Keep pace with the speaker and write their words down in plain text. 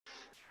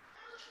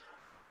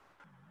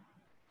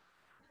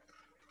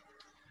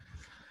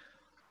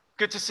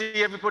Good to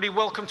see everybody.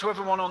 Welcome to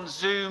everyone on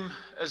Zoom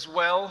as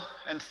well.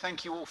 And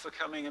thank you all for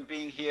coming and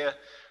being here.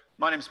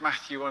 My name is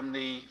Matthew. I'm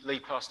the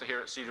lead pastor here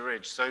at Cedar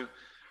Ridge. So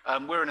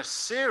we're in a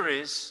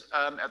series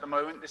at the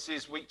moment. This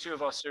is week 2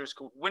 of our series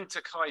called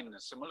Winter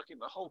Kindness. And we're looking at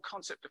the whole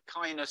concept of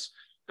kindness,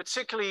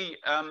 particularly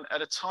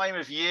at a time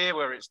of year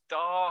where it's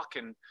dark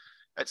and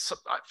it's,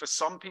 for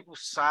some people,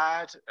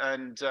 sad.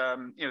 And,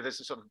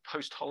 there's a sort of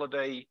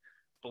post-holiday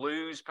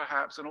blues,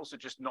 perhaps, and also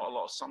just not a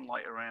lot of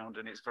sunlight around.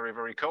 And it's very,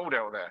 very cold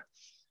out there.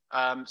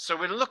 So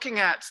we're looking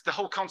at the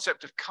whole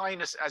concept of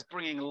kindness as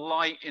bringing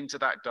light into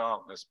that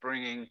darkness,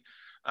 bringing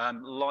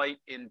light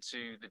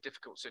into the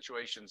difficult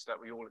situations that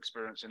we all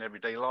experience in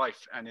everyday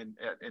life and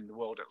in the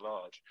world at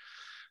large.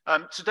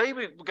 Today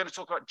we're going to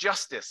talk about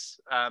justice.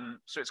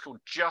 So it's called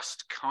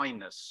Just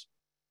Kindness.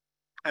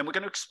 And we're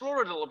going to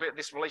explore a little bit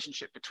this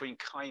relationship between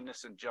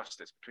kindness and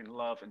justice, between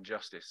love and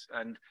justice.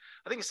 And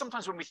I think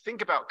sometimes when we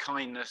think about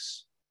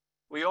kindness,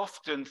 we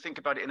often think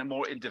about it in a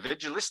more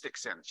individualistic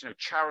sense,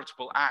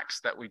 charitable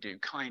acts that we do,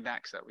 kind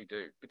acts that we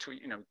do,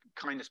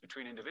 kindness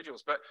between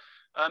individuals. But,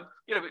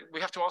 we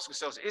have to ask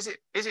ourselves, is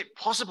it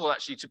possible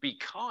actually to be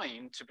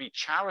kind, to be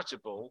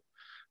charitable,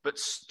 but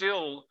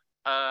still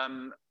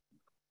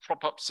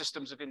prop up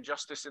systems of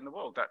injustice in the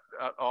world that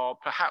are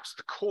perhaps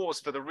the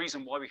cause for the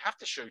reason why we have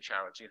to show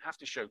charity and have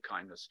to show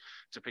kindness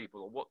to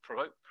people, or what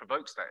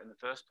provokes that in the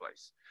first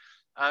place?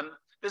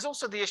 There's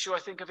also the issue, I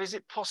think, of is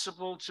it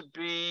possible to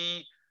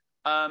be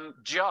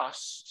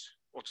just,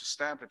 or to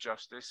stand for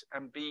justice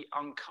and be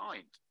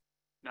unkind?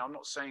 Now, I'm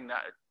not saying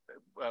that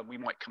we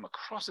might come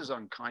across as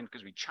unkind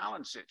because we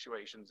challenge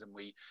situations and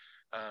we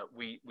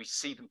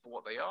see them for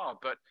what they are,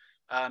 but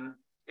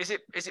is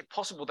it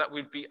possible that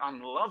we'd be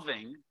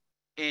unloving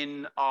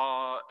in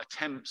our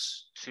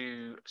attempts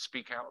to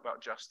speak out about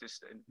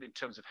justice in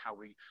terms of how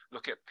we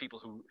look at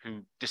people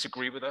who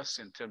disagree with us,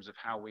 in terms of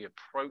how we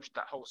approach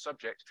that whole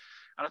subject?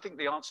 And I think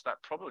the answer to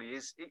that probably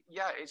is,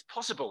 yeah, it's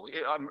possible.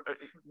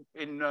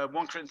 In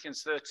 1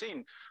 Corinthians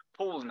 13,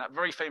 Paul, in that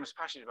very famous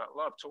passage about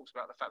love, talks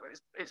about the fact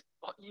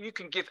that you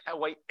can give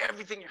away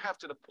everything you have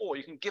to the poor.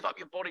 You can give up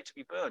your body to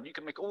be burned. You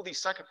can make all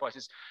these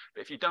sacrifices.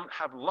 But if you don't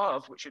have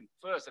love, which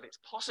infers that it's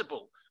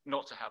possible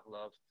not to have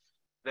love,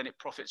 then it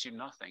profits you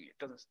nothing.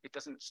 It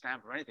doesn't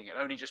stand for anything. It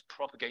only just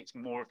propagates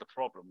more of the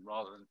problem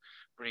rather than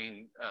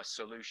bringing a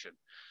solution.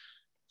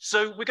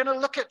 So we're going to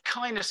look at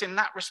kindness in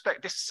that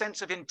respect, this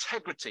sense of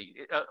integrity,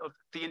 of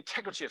the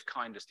integrity of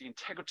kindness, the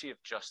integrity of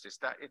justice,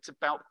 that it's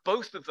about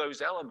both of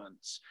those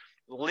elements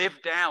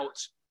lived out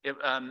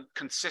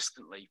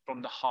consistently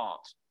from the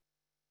heart.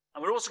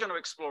 And we're also going to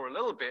explore a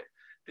little bit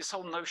this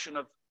whole notion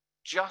of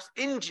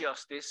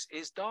injustice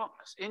is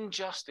darkness.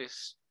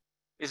 Injustice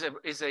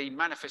is a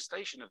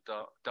manifestation of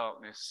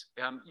darkness.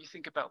 You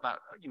think about that,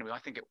 I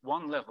think at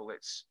one level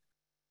it's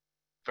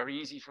very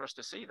easy for us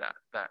to see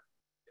that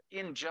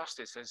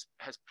injustice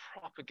has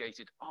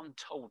propagated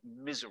untold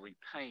misery,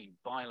 pain,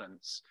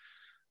 violence,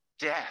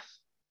 death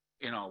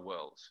in our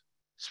world.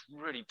 It's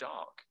really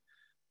dark.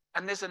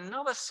 And there's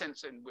another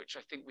sense in which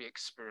I think we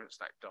experience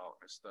that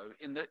darkness, though,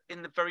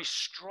 in the very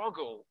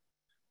struggle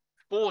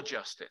for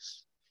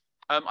justice.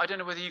 I don't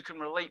know whether you can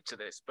relate to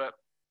this, but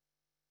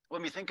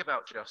when we think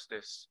about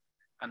justice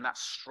and that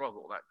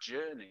struggle, that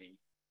journey,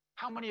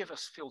 how many of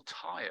us feel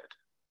tired?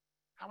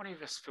 How many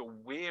of us feel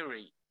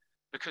weary?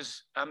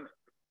 Because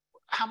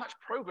how much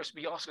progress,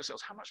 we ask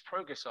ourselves, how much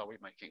progress are we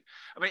making?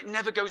 I mean, it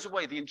never goes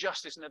away. The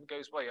injustice never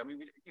goes away. I mean,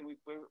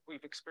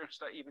 we've experienced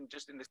that even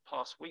just in this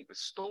past week with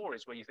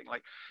stories where you think,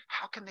 like,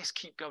 how can this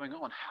keep going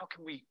on? How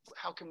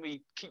can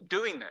we keep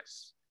doing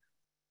this?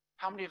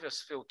 How many of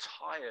us feel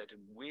tired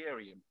and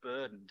weary and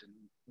burdened and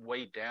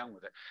weighed down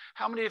with it?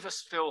 How many of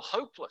us feel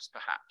hopeless,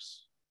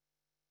 perhaps,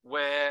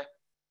 where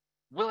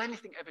will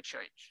anything ever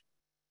change?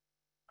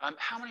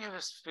 How many of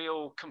us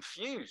feel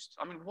confused?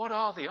 I mean, what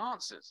are the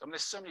answers? I mean,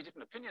 there's so many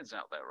different opinions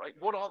out there, right?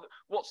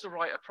 What's the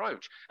right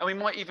approach? And we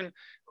might even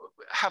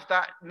have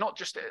that not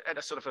just at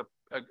a sort of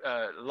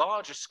a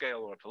larger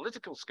scale or a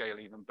political scale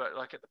even, but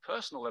like at the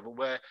personal level,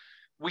 where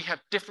we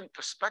have different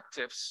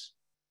perspectives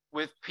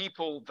with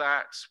people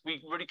that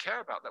we really care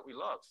about, that we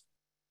love.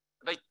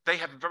 They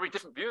have a very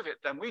different view of it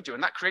than we do.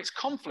 And that creates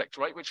conflict,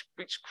 right? Which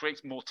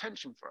creates more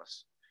tension for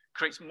us,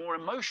 creates more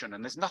emotion.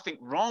 And there's nothing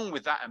wrong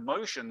with that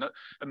emotion. That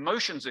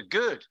emotions are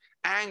good.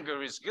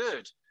 Anger is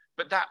good.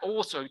 But that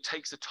also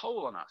takes a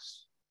toll on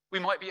us. We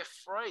might be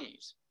afraid,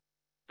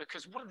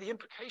 because what are the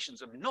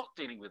implications of not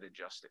dealing with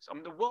injustice? I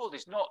mean, the world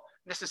is not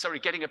necessarily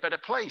getting a better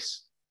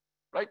place,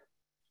 right?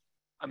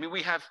 I mean,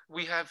 we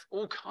have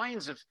all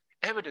kinds of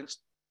evidence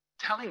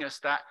telling us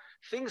that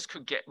things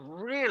could get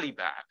really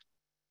bad.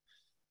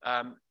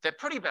 They're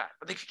pretty bad,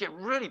 but they could get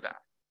really bad.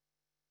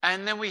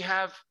 And then we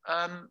have,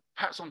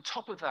 perhaps on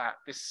top of that,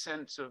 this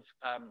sense of,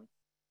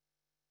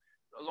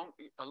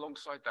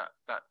 alongside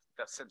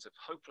that sense of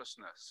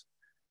hopelessness,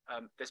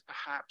 there's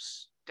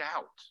perhaps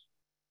doubt.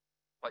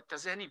 Like,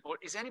 is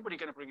anybody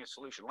going to bring a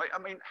solution? Like, I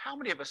mean, how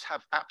many of us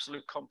have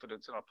absolute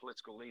confidence in our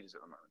political leaders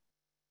at the moment?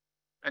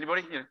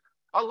 Anybody?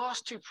 Our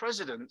last 2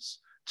 presidents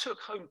took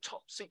home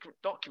top secret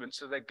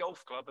documents of their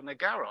golf club and their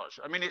garage.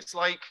 I mean, it's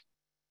like,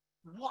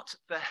 what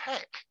the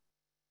heck?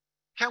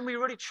 Can we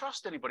really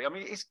trust anybody? I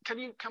mean,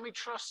 can we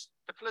trust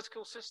the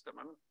political system?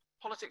 I mean,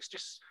 politics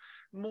just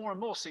more and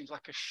more seems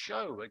like a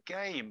show, a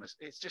game.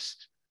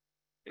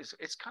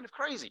 It's kind of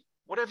crazy,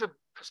 whatever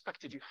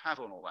perspective you have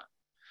on all that.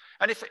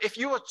 And if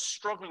you are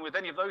struggling with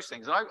any of those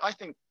things, and I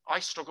think I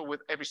struggle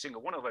with every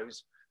single one of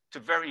those to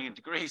varying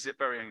degrees at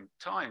varying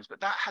times,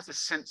 but that has a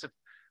sense of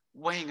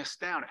weighing us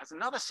down. It has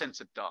another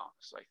sense of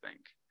darkness, I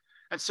think.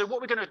 And so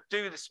what we're going to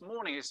do this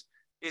morning is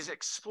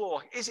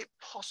explore, is it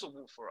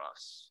possible for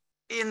us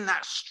in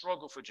that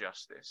struggle for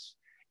justice,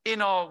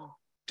 in our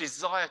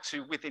desire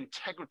to, with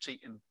integrity,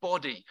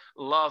 embody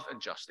love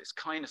and justice,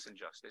 kindness and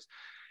justice,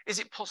 is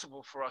it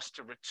possible for us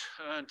to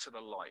return to the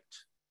light?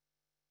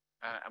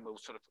 And we'll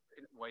sort of,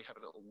 in a way, have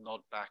a little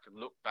nod back and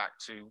look back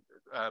to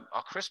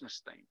our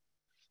Christmas theme.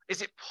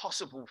 Is it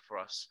possible for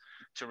us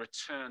to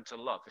return to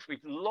love? If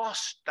we've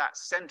lost that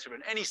center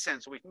in any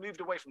sense, or we've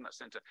moved away from that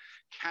center,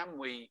 can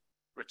we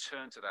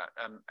return to that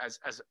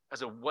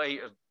as a way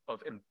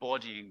of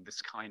embodying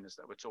this kindness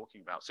that we're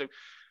talking about? So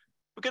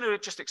we're going to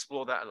just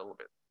explore that a little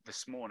bit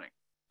this morning.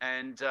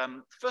 And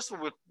first of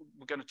all,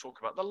 we're going to talk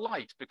about the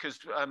light, because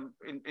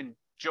in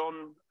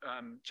John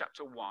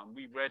chapter 1,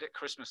 we read at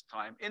Christmas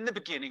time, in the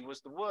beginning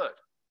was the Word,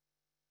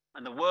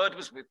 and the Word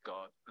was with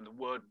God, and the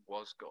Word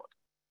was God.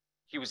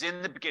 He was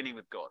in the beginning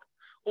with God.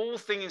 All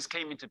things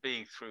came into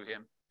being through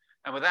him,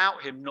 and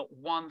without him, not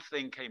one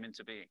thing came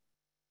into being.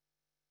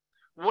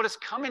 What has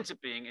come into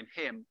being in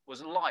him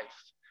was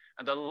life,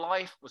 and the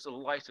life was the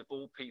light of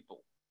all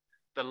people.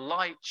 The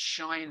light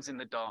shines in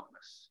the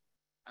darkness,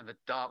 and the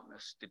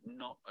darkness did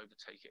not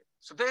overtake it.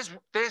 So there's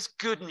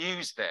good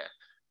news there,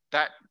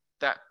 that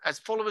as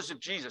followers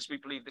of Jesus, we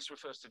believe this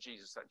refers to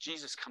Jesus, that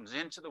Jesus comes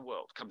into the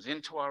world, comes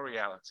into our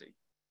reality,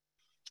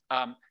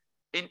 and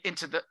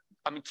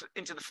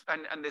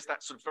there's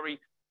that sort of very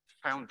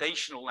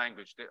foundational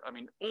language that, I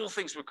mean, all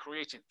things were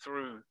created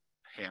through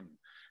him.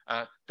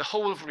 The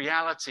whole of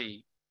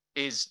reality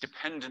is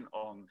dependent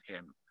on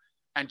him,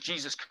 and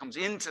Jesus comes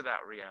into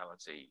that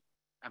reality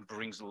and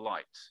brings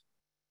light,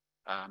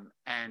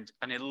 and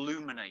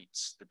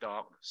illuminates the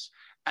darkness,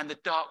 and the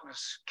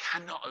darkness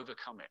cannot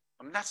overcome it.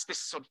 I mean, that's this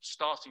sort of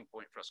starting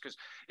point for us, because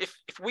if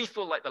we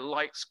feel like the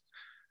light's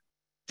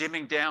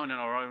dimming down in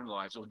our own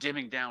lives or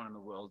dimming down in the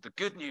world, the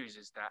good news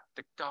is that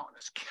the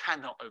darkness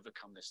cannot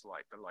overcome this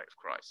light, the light of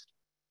Christ.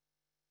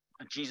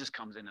 And Jesus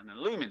comes in and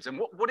illumines. And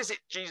what is it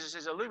Jesus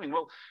is illumining?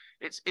 Well,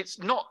 it's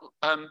not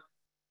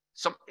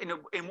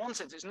in one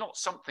sense, it's not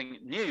something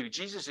new.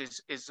 Jesus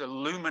is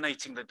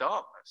illuminating the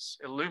darkness,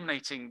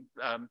 illuminating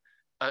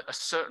a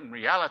certain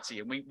reality.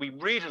 And we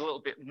read a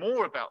little bit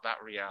more about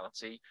that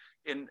reality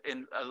in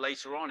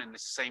later on in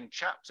this same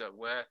chapter,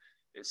 where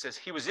it says,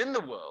 he was in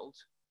the world,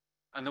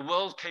 and the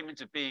world came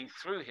into being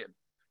through him,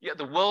 yet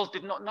the world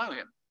did not know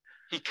him.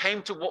 He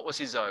came to what was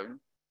his own,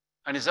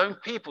 and his own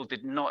people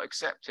did not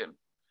accept him.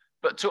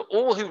 But to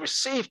all who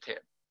received him,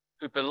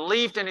 who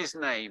believed in his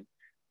name,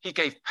 he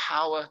gave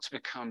power to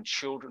become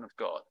children of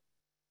God,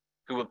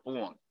 who were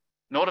born,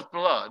 not of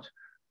blood,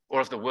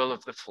 or of the will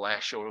of the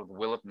flesh, or of the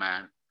will of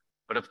man,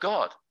 but of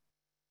God.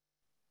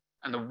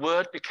 And the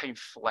Word became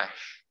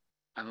flesh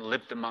and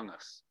lived among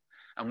us.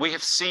 And we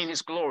have seen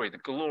his glory, the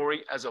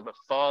glory as of a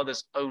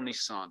Father's only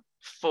Son,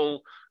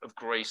 full of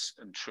grace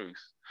and truth.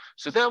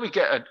 So there we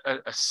get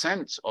a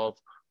sense of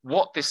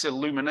what this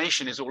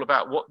illumination is all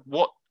about,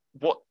 what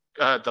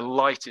the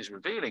light is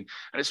revealing.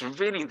 And it's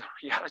revealing the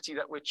reality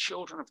that we're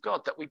children of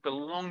God, that we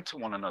belong to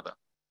one another,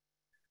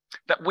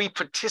 that we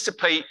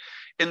participate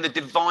in the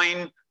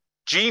divine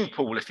gene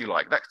pool, if you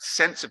like, that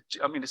sense of,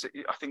 I mean,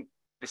 I think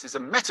this is a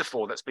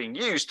metaphor that's being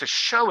used to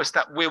show us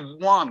that we're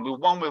one with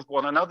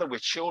one another, we're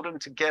children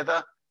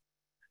together,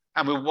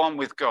 and we're one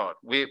with God.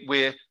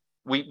 We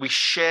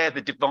share the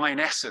divine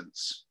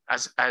essence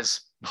as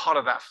part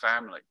of that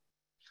family.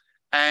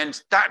 And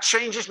that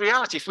changes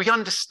reality. If we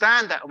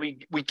understand that, and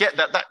we get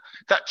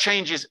that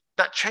changes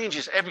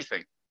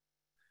everything.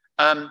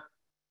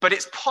 But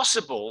it's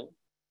possible,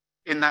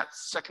 in that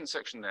second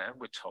section there,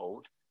 we're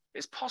told,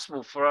 it's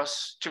possible for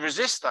us to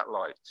resist that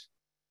light,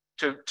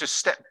 to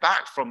step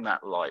back from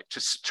that light,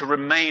 to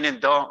remain in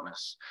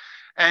darkness.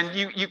 And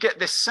you get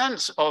this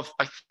sense of,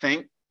 I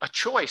think, a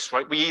choice,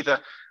 right? We either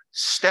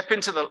step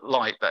into the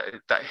light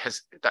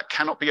that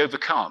cannot be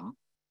overcome,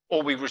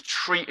 or we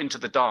retreat into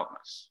the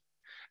darkness.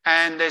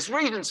 And there's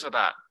reasons for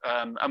that.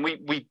 And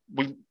we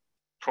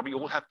probably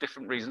all have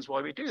different reasons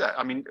why we do that.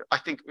 I mean, I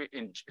think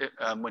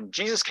when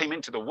Jesus came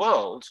into the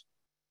world,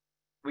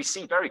 we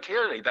see very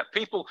clearly that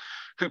people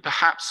who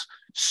perhaps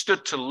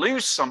stood to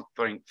lose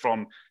something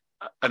from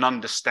an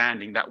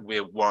understanding that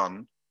we're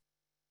one,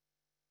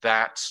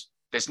 that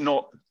there's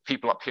not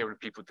people up here and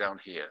people down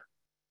here,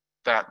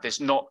 that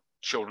there's not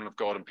children of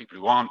God and people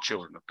who aren't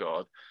children of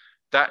God,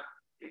 that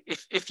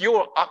if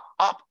you're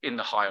up in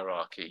the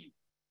hierarchy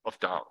of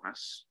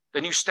darkness,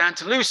 then you stand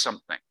to lose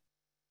something.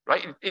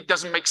 right? It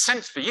doesn't make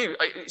sense for you.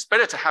 It's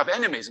better to have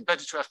enemies and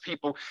better to have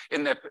people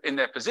in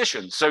their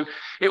positions. So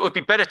it would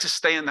be better to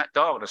stay in that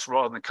darkness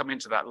rather than come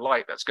into that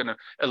light that's going to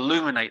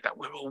illuminate that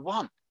we're all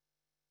one.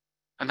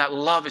 And that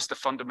love is the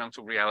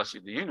fundamental reality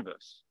of the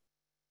universe.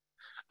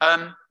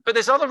 But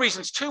there's other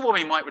reasons too why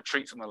we might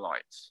retreat from the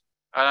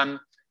light.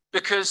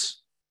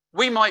 Because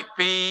we might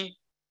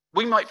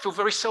feel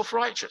very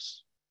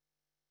self-righteous.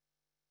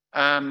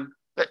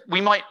 That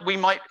we might,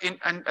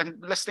 and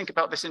let's think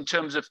about this in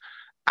terms of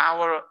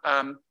our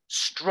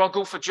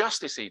struggle for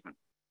justice even.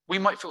 We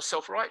might feel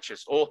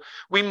self-righteous, or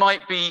we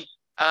might be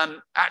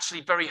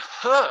actually very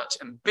hurt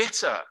and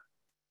bitter,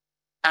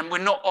 and we're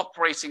not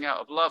operating out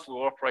of love,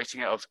 we're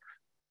operating out of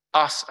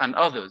us and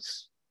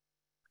others.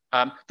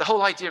 The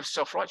whole idea of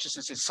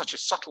self-righteousness is such a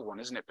subtle one,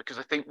 isn't it? Because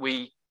I think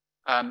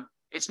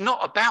it's not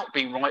about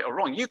being right or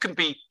wrong. You can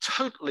be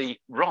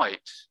totally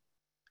right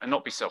and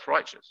not be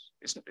self-righteous.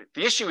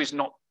 The issue is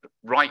not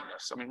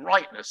rightness. I mean,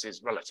 rightness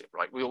is relative,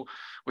 right? We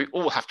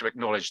all have to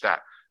acknowledge that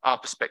our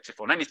perspective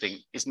on anything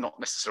is not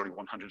necessarily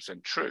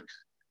 100% truth.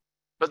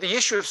 But the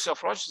issue of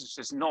self-righteousness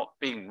is not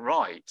being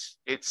right.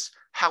 It's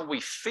how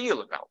we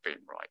feel about being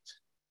right.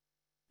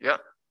 Yeah.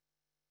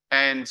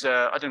 And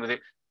I don't know,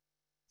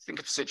 think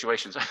of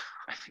situations. I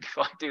think if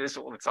I do this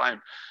all the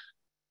time,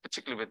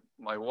 particularly with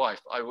my wife,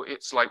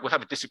 it's like we'll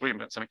have a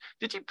disagreement about something.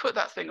 Did you put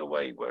that thing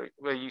away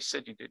where you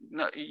said you didn't?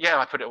 No, yeah,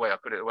 I put it away.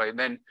 And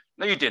then,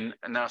 no, you didn't.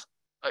 And now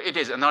it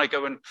is. And then I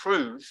go and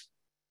prove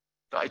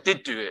that I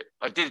did do it.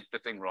 I did the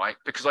thing right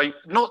because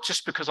not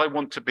just because I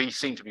want to be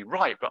seen to be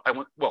right, but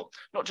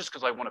not just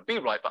because I want to be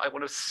right, but I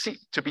want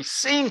to be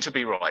seen to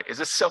be right.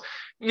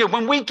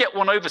 When we get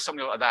one over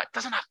something like that,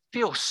 doesn't that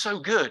feel so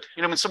good?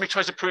 When somebody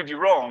tries to prove you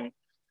wrong,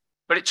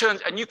 but it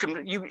turns, and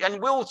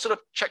we'll sort of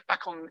check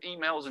back on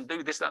emails and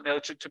do this, that, and the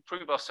other to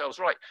prove ourselves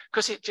right,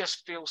 because it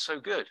just feels so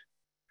good.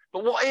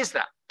 But what is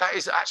that? That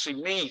is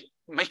actually me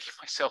making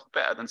myself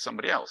better than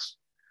somebody else.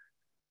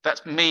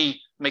 That's me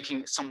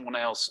making someone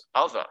else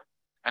other.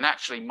 And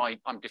actually,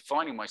 I'm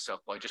defining myself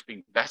by just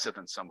being better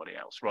than somebody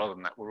else, rather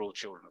than that we're all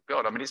children of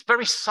God. I mean, it's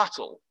very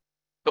subtle,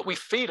 but we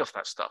feed off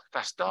that stuff.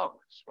 That's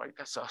darkness, right?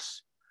 That's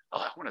us. Oh,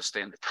 I want to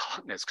stay in the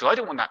darkness because I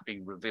don't want that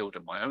being revealed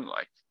in my own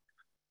life.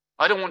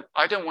 I don't want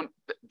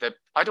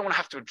to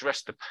have to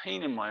address the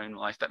pain in my own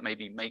life that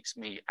maybe makes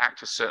me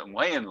act a certain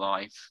way in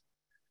life,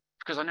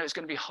 because I know it's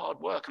going to be hard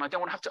work and I don't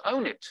want to have to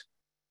own it.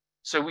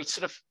 So we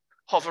sort of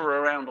hover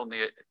around on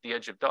the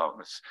edge of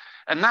darkness.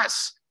 And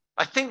that's,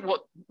 I think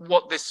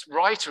what this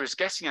writer is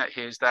getting at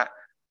here is that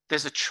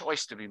there's a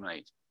choice to be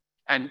made.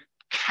 And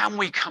can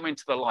we come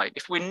into the light?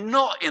 If we're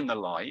not in the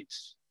light,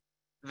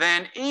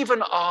 then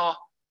even our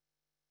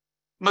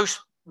most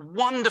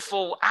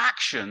wonderful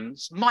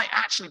actions might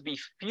actually be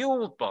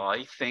fueled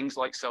by things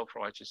like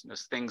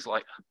self-righteousness, things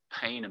like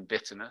pain and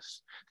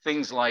bitterness,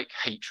 things like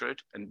hatred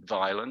and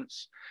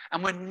violence.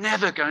 And we're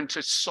never going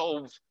to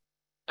solve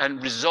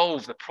and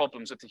resolve the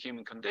problems of the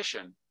human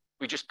condition.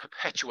 We just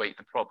perpetuate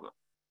the problem.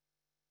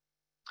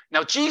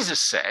 Now, Jesus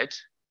said,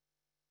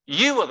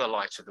 you are the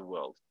light of the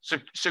world.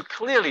 So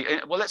clearly,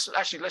 well,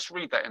 let's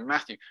read that in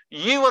Matthew.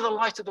 You are the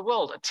light of the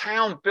world. A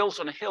town built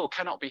on a hill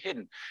cannot be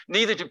hidden.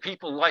 Neither do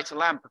people light a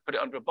lamp and put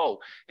it under a bowl.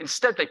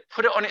 Instead, they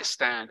put it on its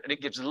stand and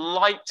it gives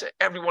light to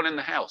everyone in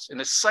the house. In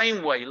the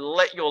same way,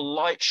 let your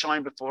light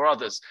shine before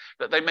others,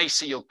 that they may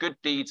see your good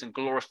deeds and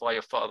glorify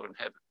your Father in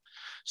heaven.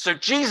 So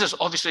Jesus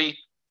obviously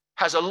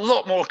has a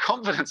lot more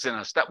confidence in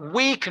us that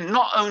we can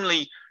not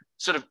only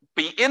sort of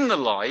be in the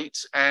light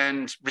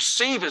and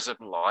receivers of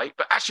light,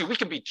 but actually we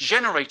can be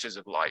generators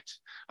of light.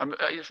 I'm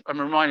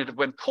reminded of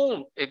when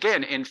Paul,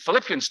 again, in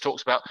Philippians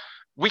talks about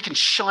we can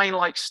shine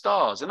like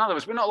stars. In other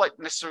words, we're not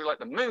necessarily like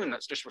the moon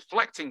that's just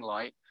reflecting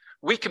light.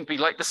 We can be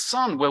like the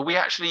sun, where we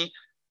actually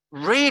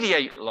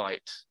radiate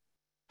light.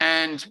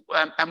 And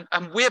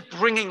we're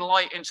bringing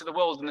light into the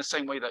world in the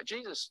same way that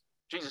Jesus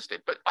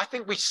did. But I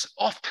think we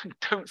often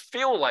don't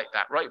feel like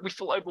that, right? We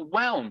feel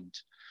overwhelmed.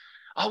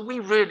 Are we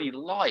really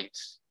light?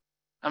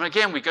 And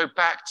again, we go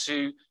back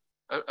to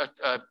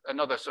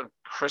another sort of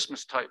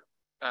Christmas type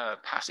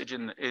passage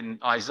in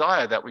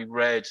Isaiah that we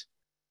read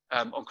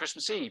on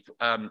Christmas Eve,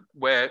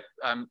 where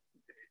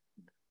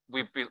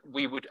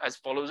we would, as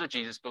followers of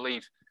Jesus,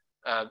 believe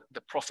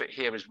the prophet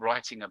here is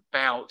writing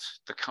about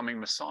the coming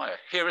Messiah.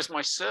 Here is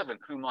my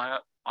servant whom I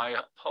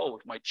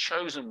uphold, my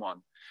chosen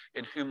one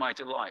in whom I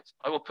delight.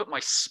 I will put my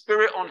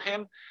spirit on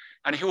him,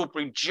 and he will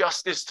bring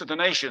justice to the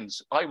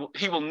nations.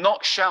 He will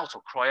not shout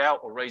or cry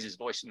out or raise his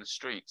voice in the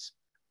streets.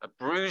 A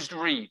bruised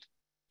reed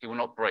he will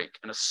not break,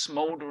 and a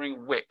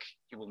smoldering wick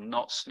he will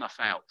not snuff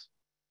out.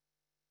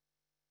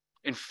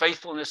 In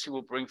faithfulness he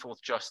will bring forth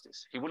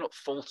justice. He will not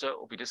falter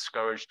or be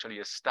discouraged till he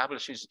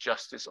establishes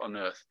justice on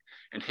earth.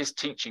 In his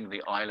teaching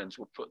the islands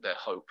will put their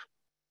hope.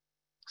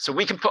 So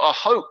we can put our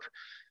hope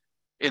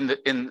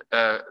in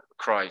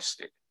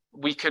Christ.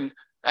 We can,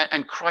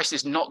 and Christ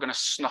is not going to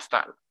snuff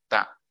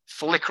that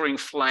flickering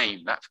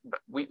flame,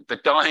 the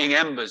dying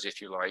embers,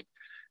 if you like.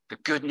 The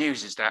good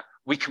news is that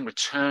we can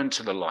return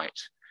to the light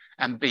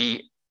and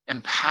be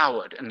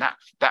empowered, and that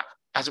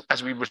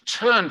as we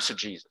return to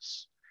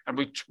Jesus, and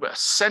we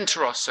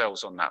center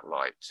ourselves on that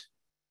light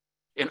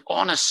in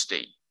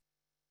honesty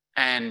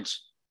and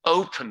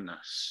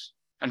openness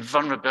and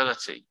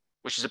vulnerability,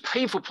 which is a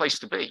painful place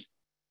to be.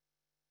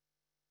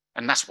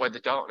 And that's why the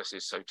darkness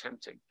is so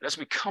tempting. But as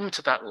we come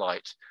to that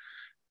light,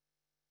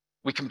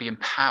 we can be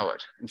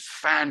empowered and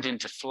fanned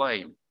into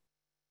flame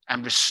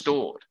and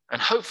restored.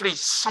 And hopefully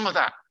some of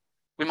that,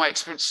 we might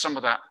experience some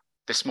of that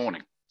this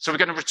morning. So we're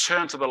going to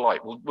return to the light.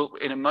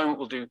 In a moment,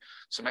 we'll do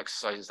some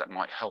exercises that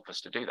might help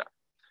us to do that.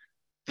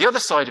 The other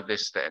side of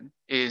this then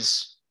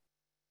is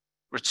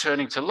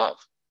returning to love.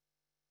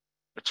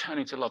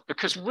 Returning to love.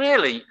 Because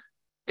really,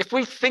 if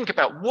we think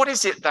about what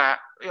is it that,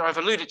 I've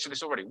alluded to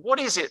this already, what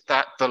is it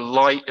that the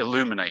light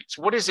illuminates?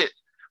 What is it,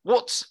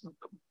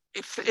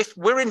 if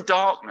we're in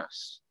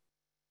darkness,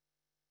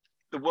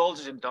 the world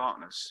is in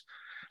darkness,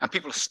 and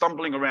people are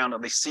stumbling around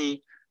and they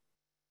see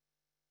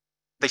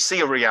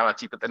a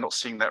reality, but they're not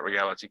seeing that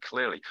reality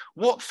clearly.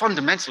 What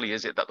fundamentally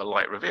is it that the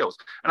light reveals?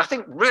 And I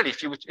think really,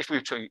 if we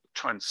were to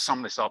try and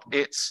sum this up,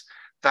 it's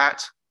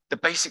that the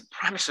basic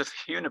premise of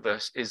the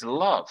universe is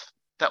love,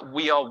 that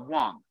we are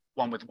one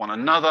with one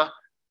another,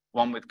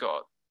 one with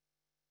God,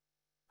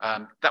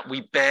 that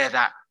we bear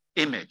that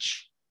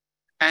image.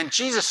 And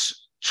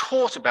Jesus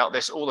taught about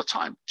this all the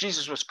time.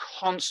 Jesus was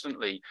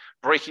constantly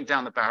breaking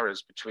down the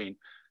barriers between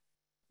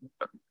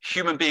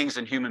human beings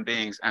and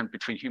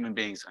between human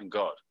beings and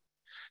God.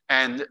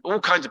 And all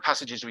kinds of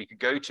passages we could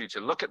go to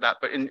look at that.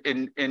 But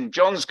in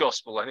John's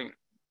gospel, I think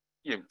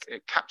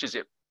it captures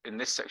it in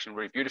this section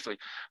really beautifully.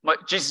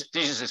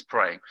 Jesus is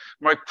praying.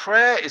 My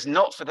prayer is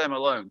not for them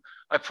alone.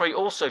 I pray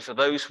also for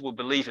those who will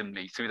believe in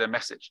me through their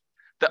message,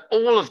 that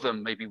all of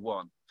them may be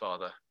one,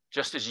 Father,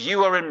 just as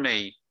you are in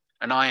me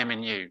and I am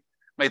in you.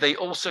 May they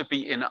also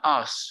be in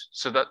us,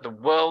 so that the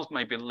world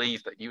may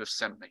believe that you have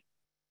sent me.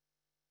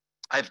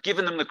 I have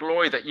given them the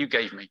glory that you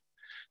gave me,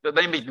 that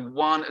they may be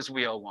one as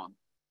we are one,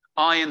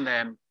 I in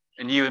them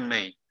and you in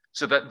me,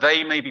 so that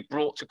they may be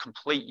brought to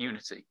complete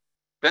unity.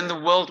 Then the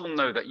world will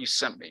know that you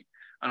sent me,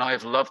 and I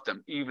have loved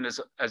them, even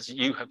as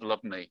you have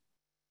loved me.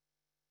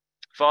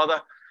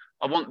 Father,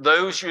 I want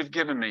those you have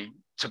given me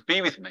to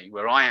be with me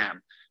where I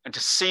am, and to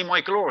see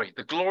my glory,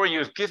 the glory you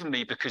have given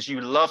me because you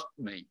loved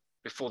me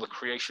before the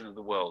creation of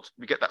the world.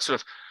 We get that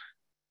sort of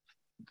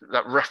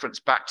that reference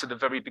back to the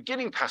very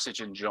beginning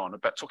passage in John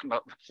about talking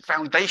about the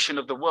foundation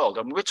of the world.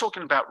 I mean, we're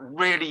talking about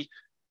really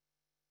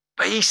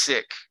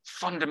basic,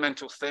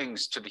 fundamental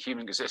things to the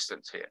human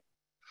existence here.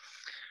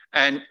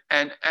 And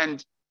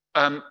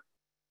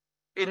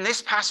in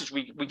this passage,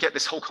 we get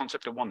this whole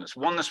concept of oneness.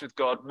 Oneness with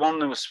God,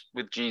 oneness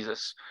with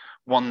Jesus,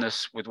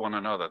 oneness with one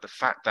another. The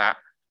fact that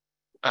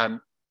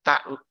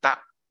that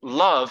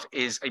love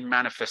is a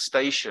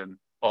manifestation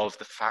of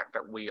the fact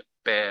that we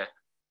bear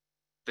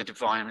the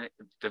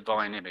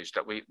divine image,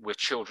 that we're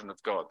children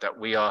of God, that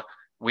we're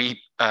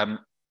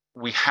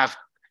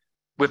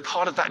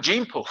part of that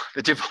gene pool,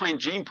 the divine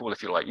gene pool,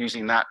 if you like,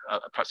 using that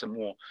perhaps a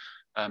more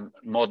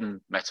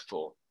modern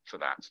metaphor for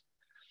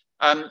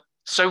that.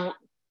 So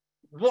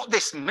what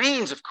this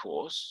means, of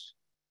course,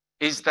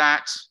 is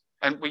that,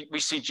 and we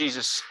see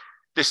Jesus,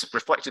 this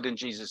reflected in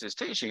Jesus's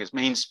teaching, it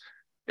means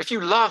if you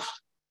love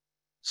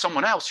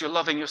someone else, you're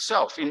loving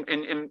yourself.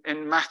 In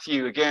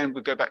Matthew, again,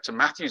 we go back to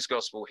Matthew's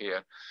gospel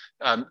here.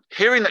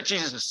 Hearing that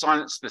Jesus had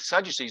silenced the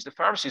Sadducees, the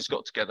Pharisees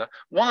got together.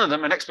 One of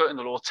them, an expert in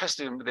the law,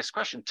 tested him with this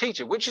question: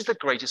 Teacher, which is the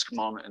greatest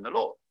commandment in the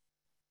law?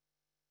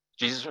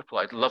 Jesus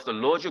replied, love the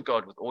Lord your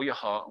God with all your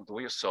heart, with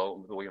all your soul,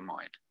 and with all your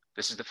mind.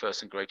 This is the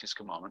first and greatest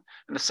commandment.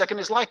 And the second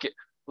is like it.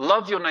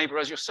 Love your neighbor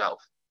as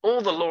yourself.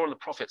 All the law and the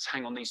prophets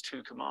hang on these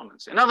two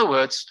commandments. In other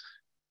words,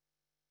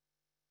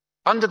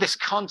 with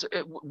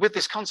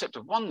this concept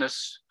of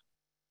oneness,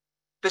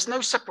 there's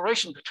no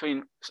separation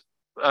between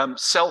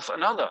self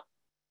and other.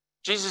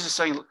 Jesus is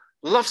saying,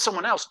 love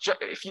someone else.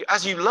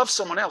 As you love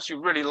someone else, you're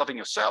really loving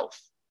yourself,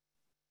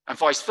 and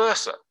vice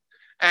versa.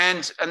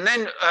 And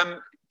then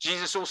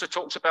Jesus also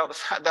talks about the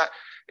fact that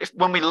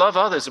when we love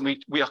others and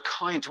we are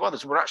kind to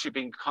others, we're actually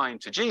being kind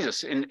to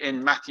Jesus.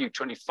 In Matthew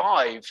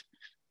 25,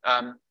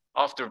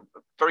 after a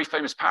very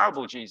famous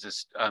parable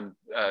Jesus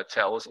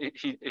tells,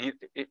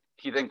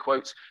 he then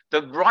quotes,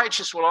 the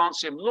righteous will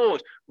answer him,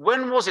 Lord,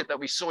 when was it that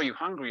we saw you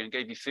hungry and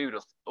gave you food,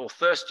 or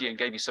thirsty and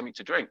gave you something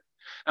to drink?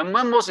 And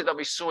when was it that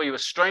we saw you a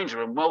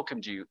stranger and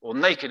welcomed you, or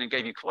naked and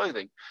gave you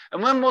clothing?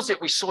 And when was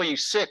it we saw you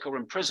sick or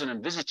in prison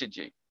and visited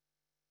you?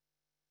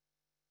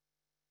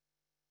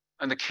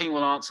 And the king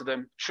will answer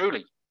them,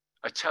 truly,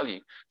 I tell you,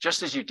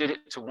 just as you did it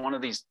to one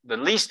of these, the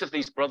least of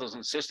these brothers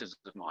and sisters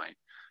of mine,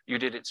 you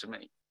did it to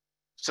me.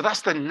 So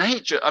that's the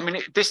nature. I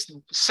mean, this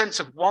sense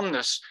of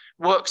oneness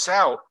works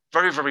out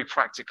very, very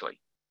practically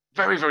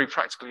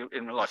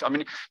in real life. I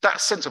mean,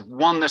 that sense of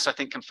oneness, I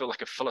think, can feel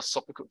like a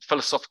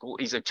philosophical,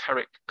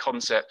 esoteric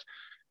concept.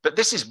 But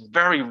this is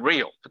very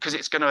real because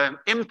it's going to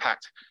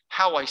impact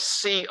how I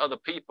see other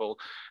people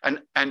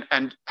and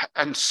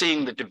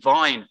seeing the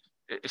divine,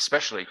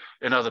 especially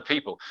in other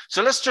people.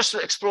 So let's just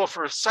explore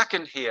for a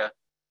second here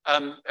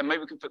And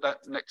maybe we can put that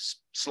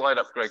next slide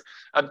up, Greg.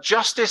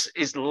 Justice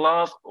is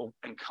love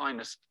and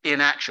kindness in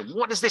action.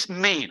 What does this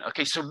mean?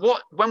 Okay, so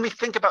when we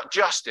think about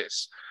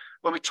justice,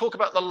 when we talk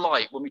about the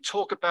light, when we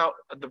talk about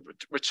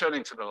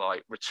returning to the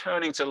light,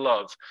 returning to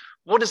love,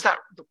 what does that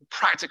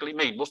practically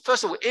mean? Well,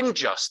 first of all,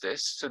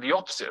 injustice, so the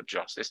opposite of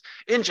justice,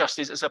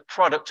 injustice is a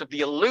product of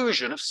the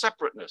illusion of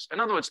separateness. In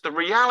other words, the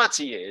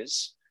reality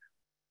is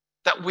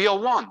that we are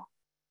one.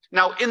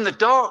 Now, in the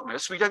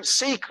darkness, we don't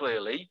see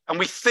clearly, and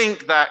we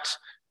think that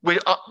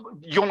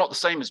you're not the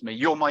same as me,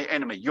 you're my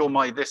enemy, you're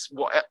my this,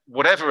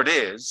 whatever it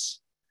is.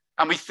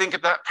 And we think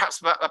of that perhaps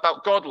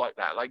about God like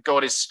that, like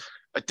God is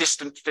a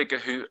distant figure,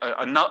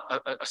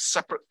 a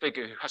separate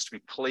figure who has to be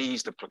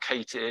pleased and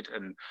placated,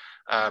 and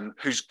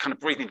who's kind of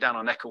breathing down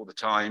our neck all the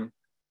time,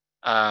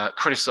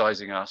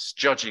 criticizing us,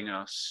 judging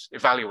us,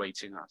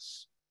 evaluating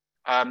us.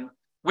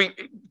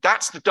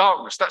 That's the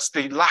darkness, that's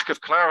the lack of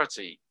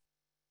clarity.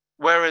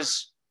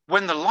 Whereas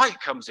when the light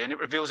comes in, it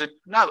reveals it.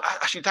 No,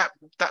 actually,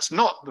 that's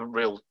not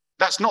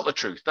the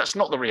truth. That's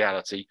not the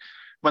reality.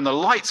 When the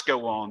lights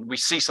go on, we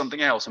see something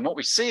else. And what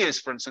we see is,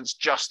 for instance,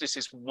 justice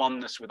is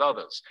oneness with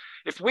others.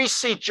 If we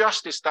see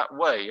justice that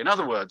way, in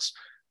other words,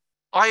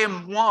 I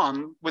am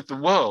one with the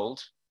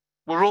world.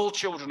 We're all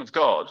children of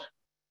God.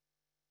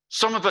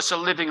 Some of us are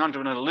living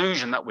under an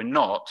illusion that we're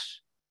not.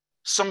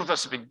 Some of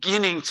us are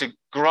beginning to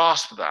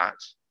grasp that.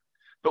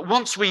 But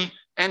once we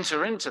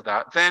enter into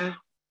that, then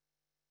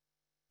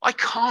I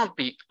can't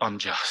be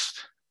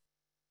unjust,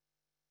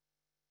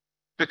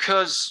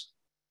 because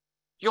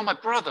you're my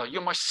brother,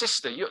 you're my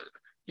sister,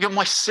 you're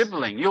my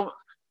sibling,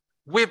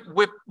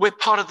 we're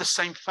part of the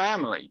same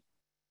family.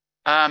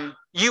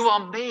 You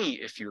are me,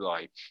 if you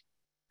like.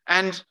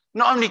 And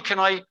not only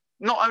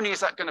is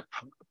that going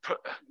to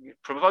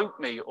provoke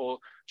me or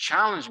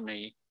challenge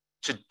me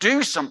to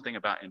do something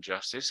about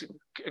injustice,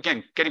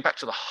 again, getting back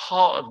to the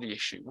heart of the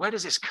issue, where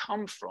does this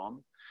come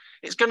from?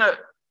 It's going to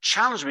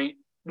challenge me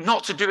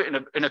not to do it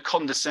in a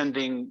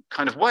condescending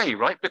kind of way,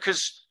 right?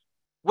 Because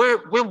we're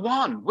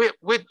one,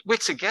 we're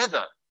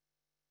together.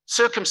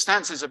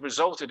 Circumstances have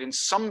resulted in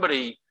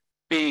somebody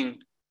being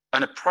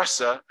an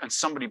oppressor and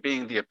somebody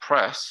being the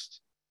oppressed.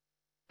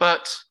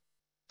 But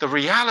the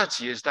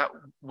reality is that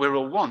we're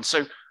all one.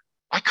 So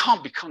I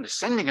can't be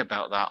condescending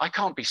about that. I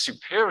can't be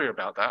superior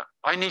about that.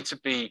 I need to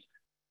be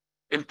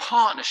in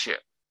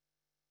partnership,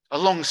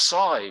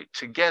 alongside,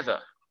 together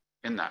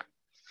in that.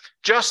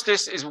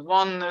 Justice is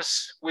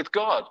oneness with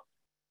God.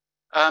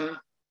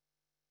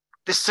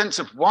 This sense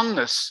of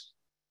oneness,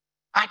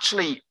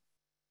 actually,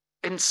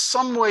 in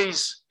some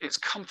ways, it's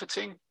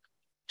comforting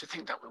to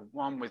think that we're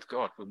one with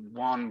God, we're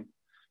one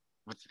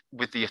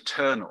with the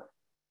eternal.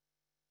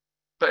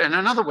 But in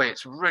another way,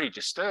 it's really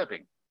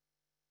disturbing,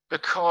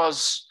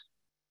 because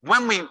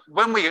when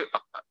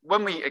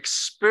we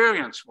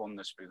experience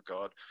oneness with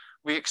God,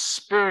 we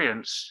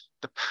experience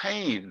the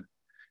pain,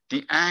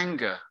 the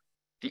anger,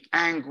 the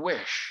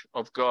anguish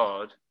of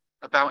God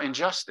about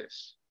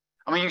injustice.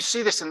 I mean, you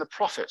see this in the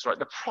prophets, right?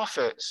 The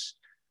prophets,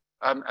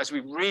 as we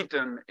read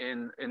them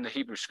in the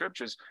Hebrew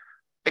scriptures,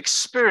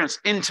 experience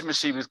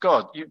intimacy with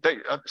God.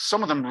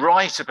 Some of them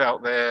write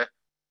about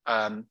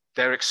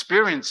their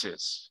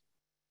experiences,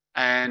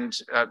 and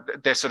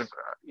their sort of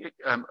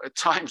at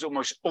times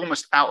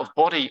almost out of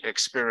body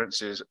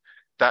experiences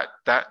that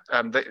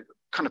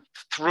kind of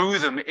threw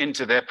them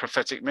into their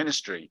prophetic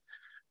ministry.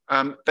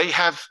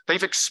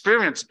 They've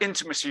experienced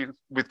intimacy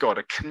with God,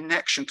 a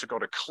connection to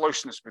God, a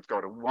closeness with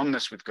God, a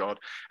oneness with God.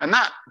 And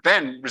that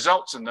then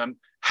results in them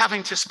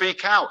having to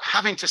speak out,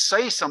 having to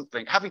say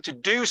something, having to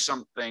do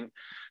something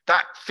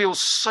that feels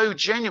so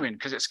genuine,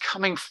 because it's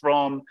coming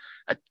from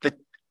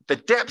the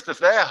depth of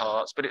their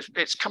hearts, but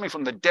it's coming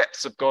from the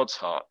depths of God's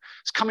heart.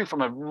 It's coming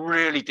from a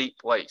really deep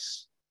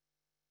place.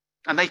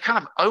 And they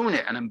kind of own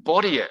it and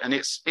embody it. And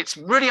it's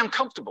really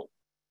uncomfortable.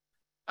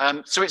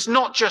 So it's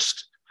not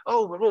just,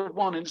 oh, we're all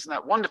one, and isn't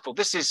that wonderful?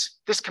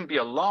 This can be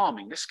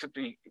alarming. This could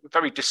be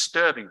very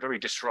disturbing, very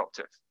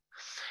disruptive.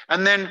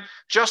 And then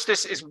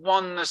justice is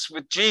oneness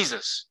with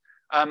Jesus.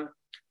 And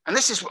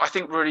this is, I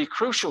think, really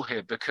crucial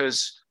here,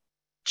 because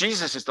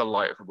Jesus is the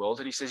light of the world,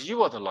 and he says,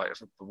 you are the light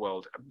of the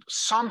world.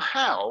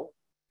 Somehow,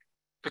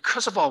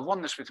 because of our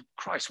oneness with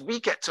Christ, we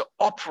get to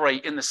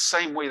operate in the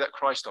same way that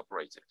Christ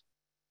operated.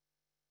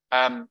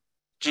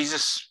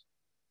 Jesus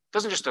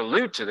doesn't just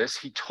allude to this,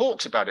 he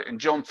talks about it in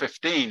John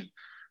 15.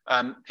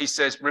 He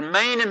says,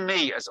 remain in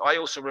me as I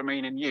also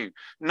remain in you.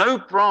 No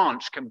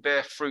branch can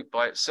bear fruit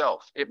by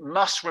itself. It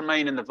must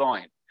remain in the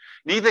vine.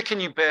 Neither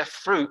can you bear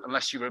fruit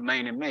unless you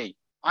remain in me.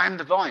 I am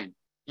the vine.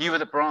 You are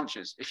the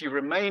branches. If you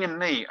remain in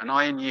me and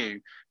I in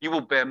you, you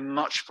will bear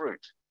much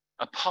fruit.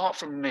 Apart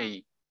from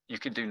me, you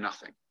can do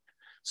nothing.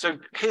 So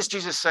here's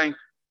Jesus saying,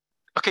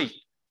 okay,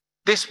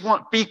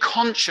 be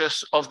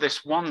conscious of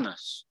this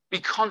oneness. Be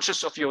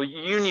conscious of your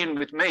union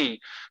with me,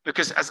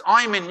 because as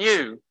I'm in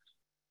you,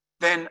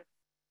 then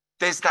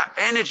there's that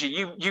energy.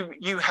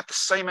 You have the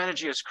same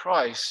energy as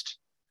Christ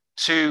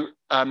to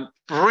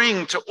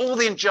bring to all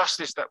the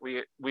injustice that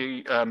we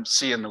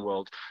see in the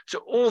world, to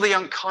all the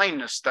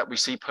unkindness that we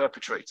see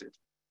perpetrated.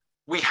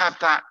 we have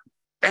that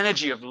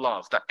energy of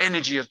love, that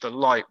energy of the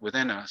light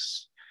within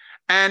us.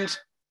 And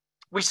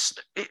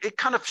it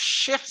kind of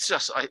shifts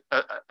us,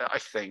 I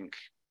think,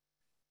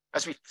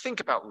 as we think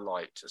about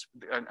light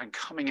and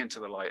coming into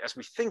the light, as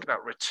we think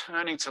about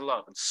returning to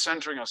love and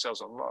centering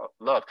ourselves on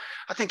love,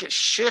 I think it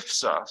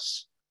shifts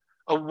us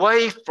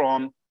away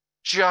from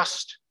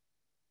just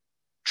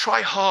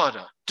try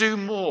harder, do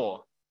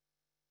more,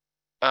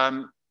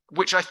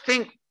 which I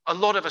think a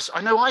lot of us,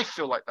 I know I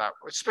feel like that,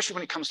 especially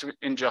when it comes to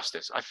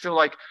injustice. I feel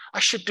like I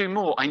should do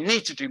more. I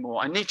need to do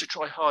more. I need to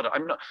try harder.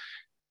 I'm not,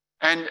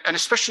 and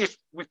especially if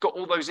we've got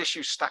all those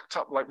issues stacked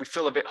up, like we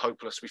feel a bit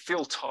hopeless, we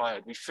feel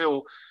tired, we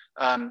feel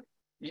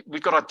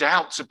we've got our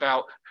doubts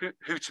about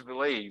who to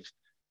believe.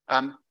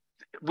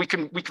 We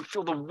can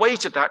feel the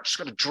weight of that just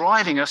kind of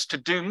driving us to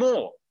do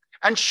more.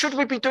 And should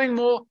we be doing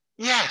more?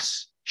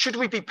 Yes. Should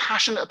we be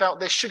passionate about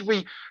this? Should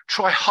we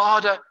try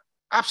harder?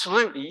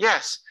 Absolutely,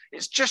 yes.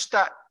 It's just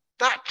that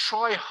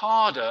try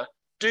harder,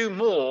 do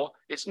more,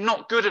 it's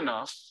not good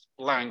enough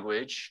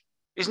language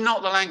is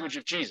not the language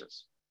of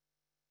Jesus.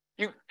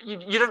 You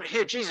don't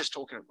hear Jesus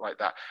talking like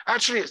that.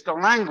 Actually, it's the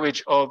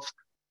language of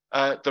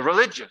the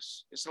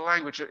religious. It's the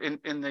language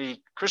in the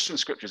Christian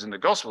scriptures, in the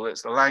gospel,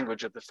 it's the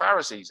language of the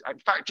Pharisees. In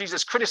fact,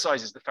 Jesus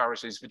criticizes the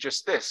Pharisees for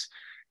just this.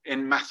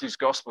 In Matthew's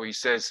gospel, it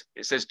says,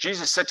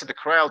 Jesus said to the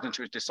crowd and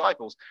to his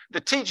disciples, the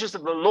teachers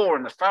of the law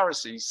and the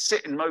Pharisees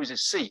sit in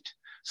Moses' seat.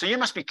 So you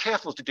must be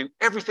careful to do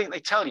everything they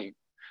tell you,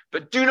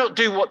 but do not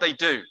do what they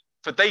do,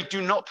 for they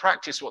do not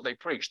practice what they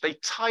preach. They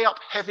tie up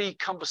heavy,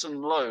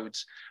 cumbersome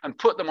loads and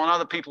put them on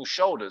other people's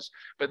shoulders,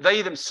 but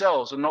they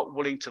themselves are not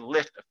willing to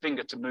lift a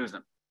finger to move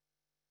them.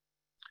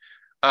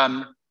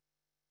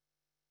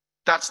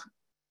 That's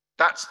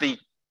the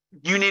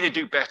you need to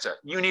do better.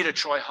 You need to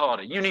try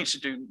harder. You need to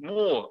do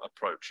more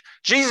approach.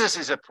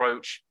 Jesus's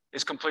approach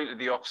is completely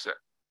the opposite.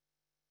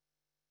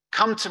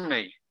 Come to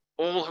me,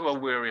 all who are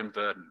weary and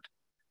burdened,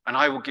 and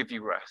I will give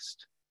you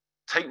rest.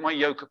 Take my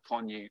yoke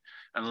upon you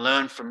and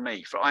learn from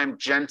me, for I am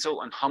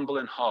gentle and humble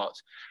in heart,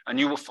 and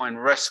you will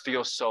find rest for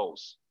your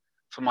souls.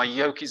 For my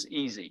yoke is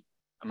easy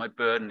and my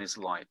burden is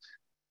light.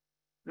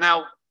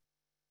 Now,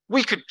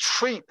 we could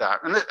treat that,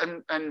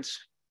 and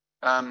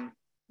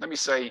let me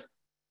say,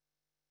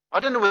 I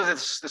don't know whether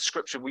this is the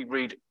scripture we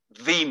read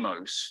the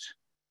most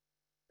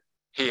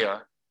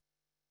here,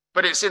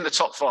 but it's in the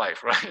top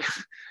 5, right?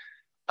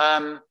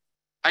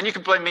 And you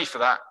can blame me for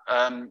that,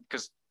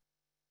 because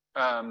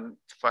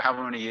for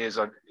how many years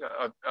I've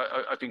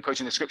been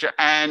quoting the scripture,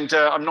 and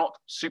I'm not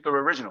super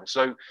original.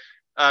 So,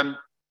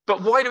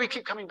 but why do we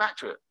keep coming back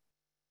to it?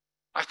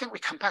 I think we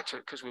come back to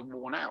it because we're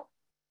worn out,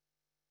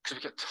 because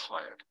we get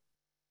tired,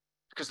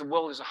 because the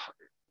world is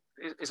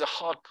a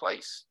hard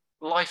place.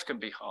 Life can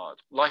be hard.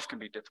 Life can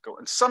be difficult.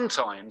 And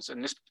sometimes,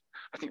 and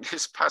I think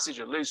this passage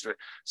alludes to it,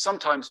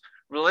 sometimes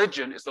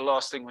religion is the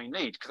last thing we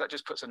need, because that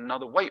just puts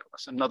another weight on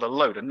us, another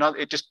load,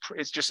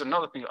 it's just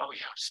another thing. Oh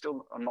yeah,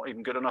 I'm not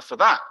even good enough for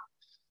that.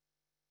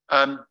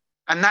 And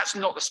that's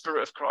not the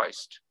spirit of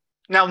Christ.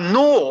 Now,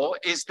 nor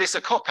is this a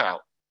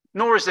cop-out.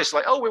 Nor is this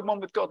like, oh, we're one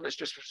with God, let's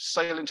just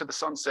sail into the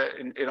sunset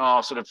in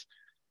our sort of,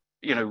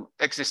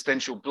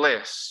 existential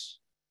bliss.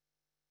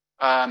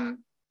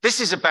 This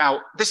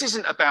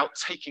isn't about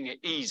taking it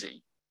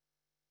easy.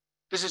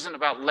 This isn't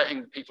about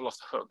letting people off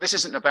the hook. This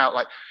isn't about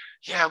like,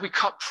 yeah, we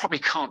probably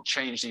can't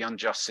change the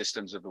unjust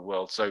systems of the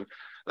world, so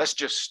let's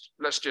just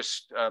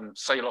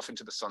sail off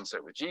into the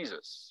sunset with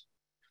Jesus.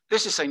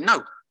 This is saying,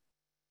 no,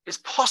 it's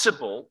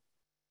possible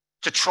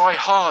to try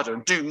harder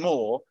and do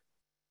more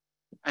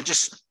and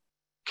just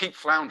keep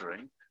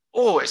floundering,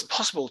 or it's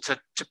possible to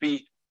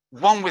be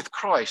one with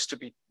Christ, to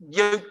be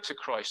yoked to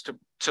Christ,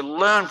 to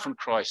learn from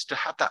Christ, to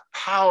have that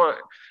power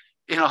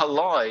in our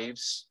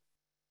lives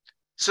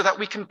so that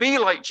we can be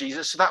like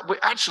Jesus, so that we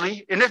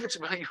actually,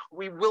 inevitably,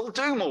 we will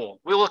do more,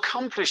 we'll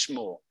accomplish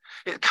more.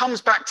 It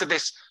comes back to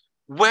this,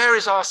 where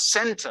is our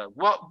center?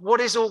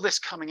 What is all this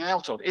coming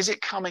out of? Is it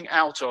coming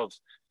out of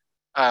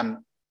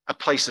a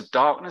place of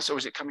darkness, or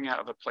is it coming out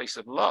of a place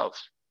of love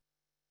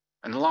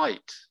and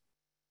light?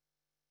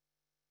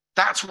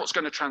 That's what's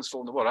going to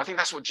transform the world. I think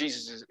that's what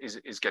Jesus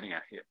is getting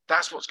at here.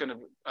 That's what's going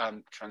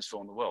to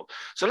transform the world.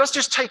 So let's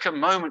just take a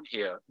moment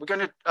here. We're going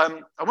to,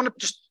 I want to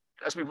just,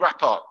 as we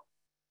wrap up,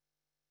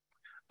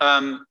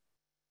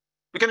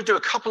 we're going to do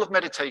a couple of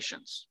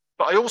meditations,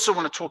 but I also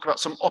want to talk about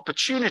some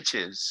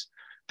opportunities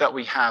that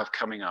we have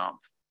coming up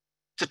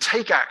to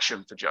take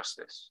action for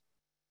justice,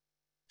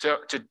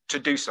 to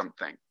do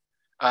something.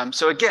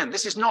 So again,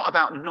 this is not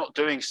about not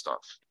doing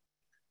stuff.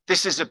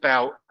 This is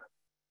about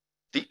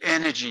the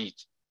energy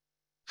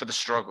for the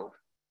struggle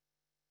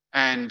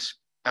and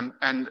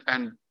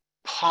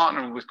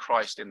partnering with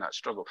Christ in that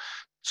struggle.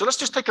 So let's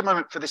just take a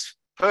moment for this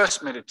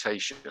first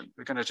meditation.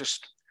 We're going to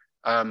just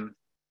quieten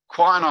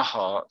our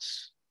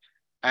hearts,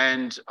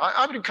 and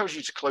I would encourage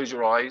you to close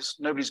your eyes.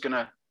 Nobody's going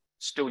to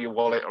steal your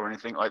wallet or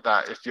anything like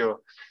that if you're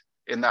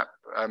in that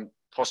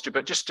posture,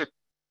 but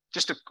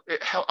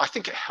I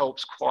think it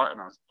helps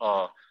quieten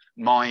our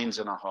minds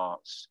and our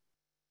hearts.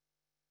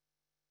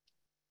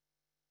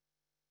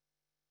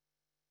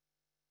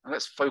 And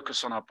let's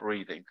focus on our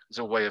breathing as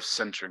a way of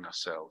centering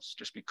ourselves.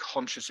 Just be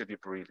conscious of your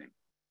breathing.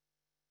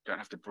 You don't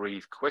have to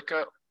breathe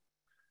quicker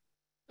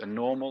than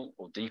normal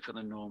or deeper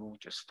than normal.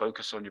 Just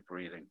focus on your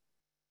breathing.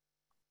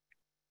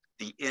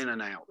 The in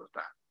and out of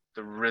that,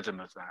 the rhythm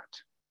of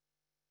that,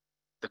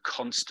 the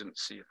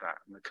constancy of that,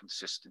 and the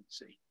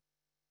consistency.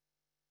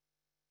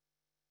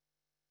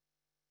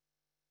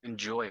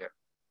 Enjoy it.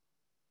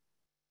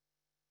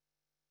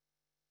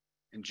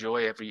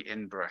 Enjoy every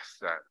in-breath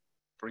that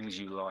brings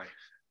you life.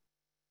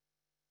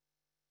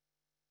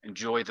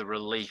 Enjoy the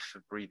relief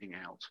of breathing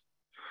out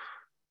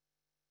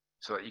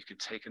so that you can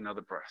take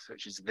another breath,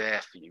 which is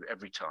there for you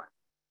every time.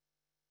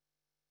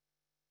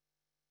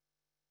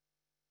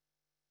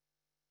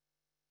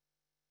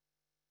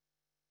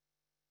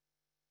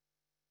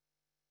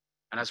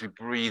 And as we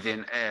breathe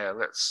in air,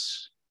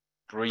 let's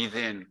breathe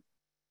in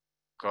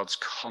God's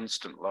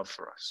constant love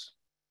for us.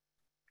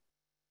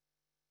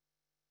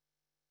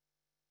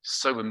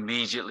 So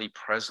immediately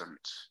present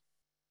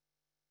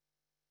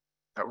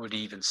that would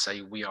even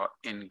say we are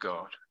in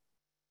God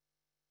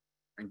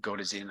and God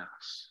is in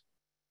us.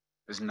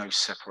 There's no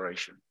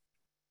separation.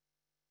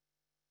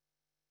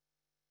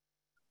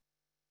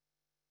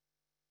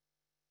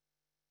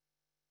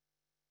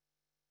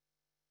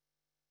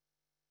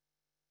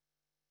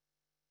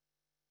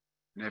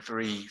 And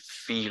every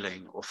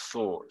feeling or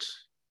thought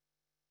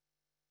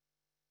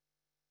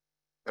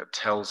that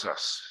tells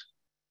us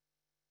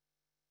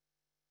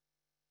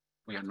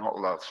we are not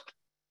loved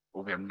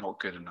or we are not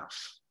good enough,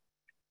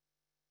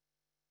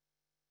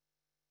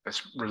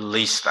 let's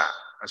release that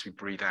as we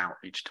breathe out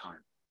each time.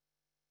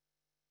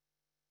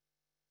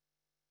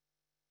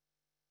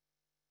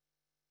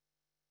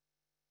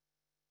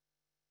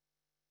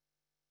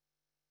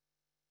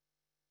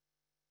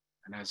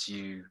 And as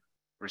you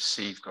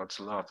receive God's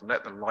love,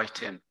 let the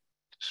light in.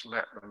 Just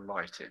let the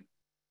light in.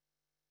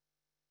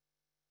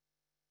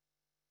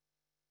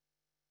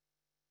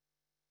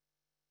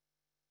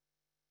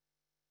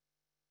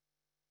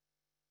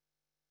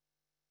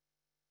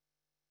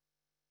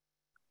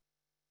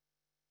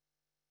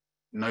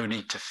 No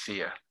need to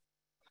fear,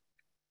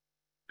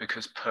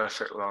 because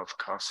perfect love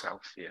casts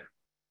out fear.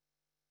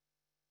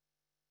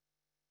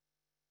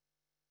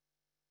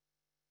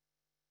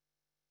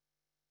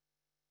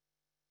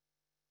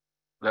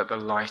 Let the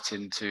light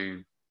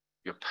into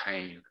your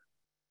pain,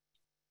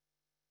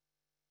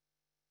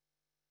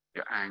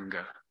 your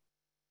anger,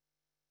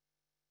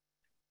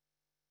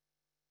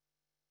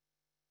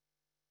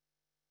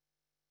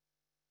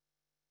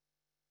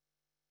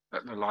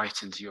 let the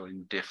light into your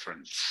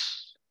indifference.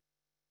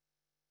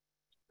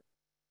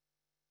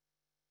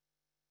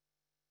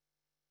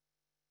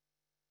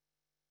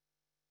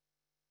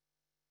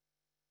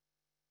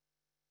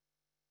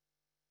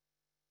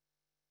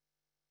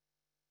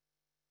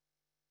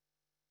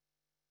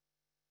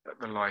 Let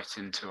the light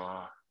into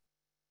our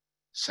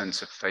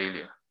sense of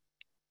failure,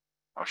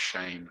 our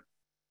shame.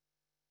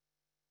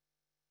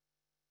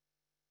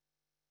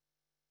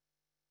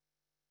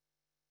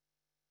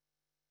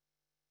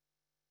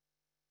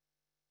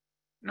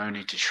 No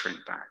need to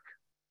shrink back,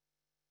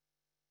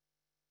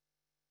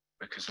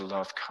 because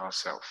love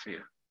casts out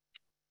fear.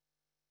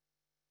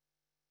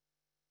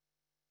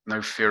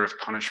 No fear of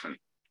punishment,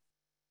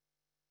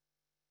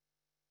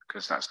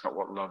 because that's not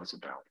what love is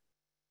about.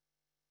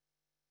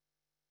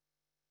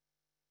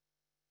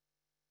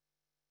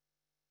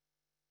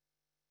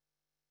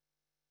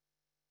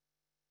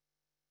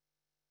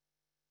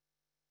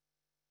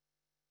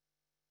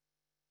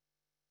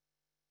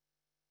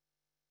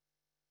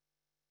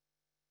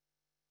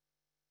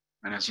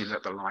 And as you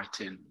let the light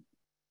in,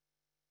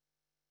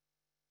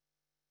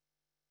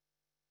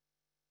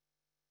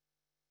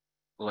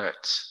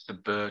 let the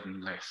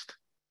burden lift.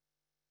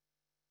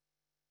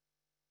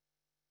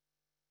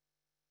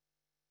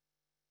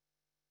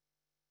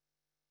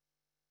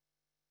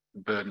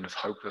 The burden of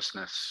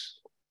hopelessness,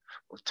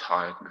 or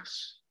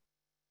tiredness,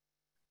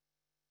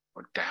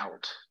 or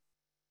doubt,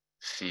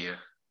 fear,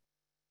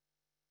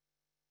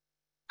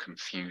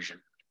 confusion.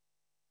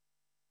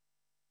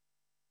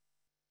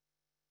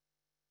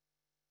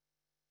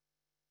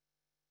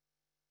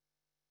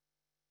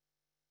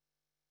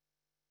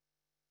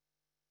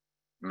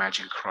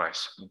 Imagine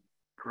Christ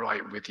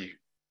right with you,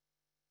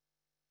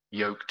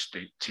 yoked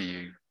to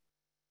you,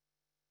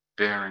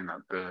 bearing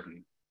that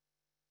burden,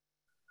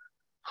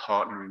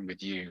 partnering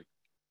with you.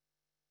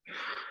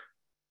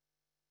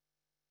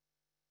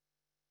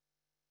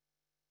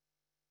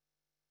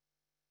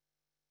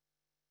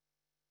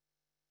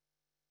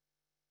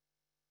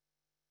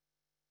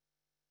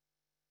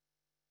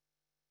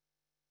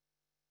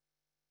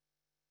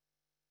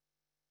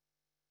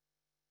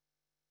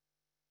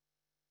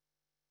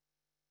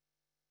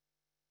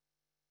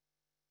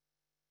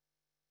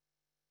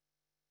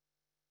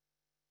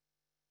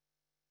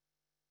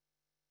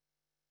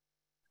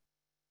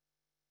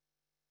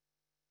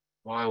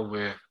 While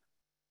we're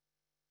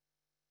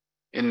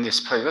in this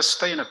place, let's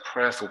stay in a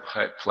prayerful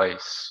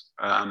place.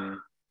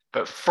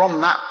 But from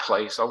that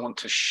place, I want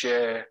to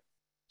share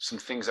some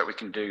things that we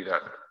can do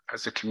that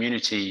as a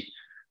community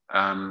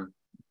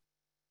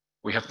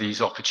we have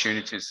these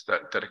opportunities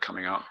that are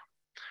coming up.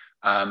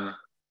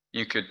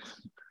 You could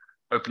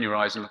open your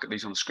eyes and look at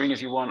these on the screen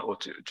if you want, or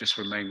to just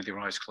remain with your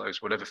eyes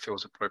closed, whatever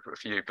feels appropriate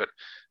for you. But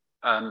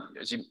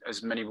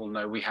as many will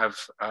know, we have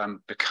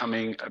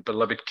Becoming a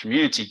Beloved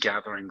Community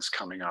gatherings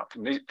coming up.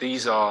 And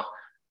these are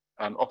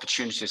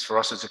opportunities for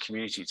us as a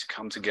community to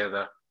come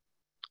together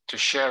to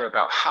share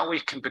about how we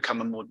can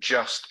become a more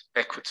just,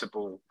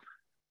 equitable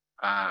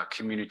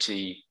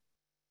community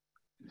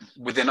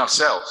within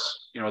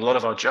ourselves. You know, a lot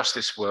of our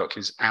justice work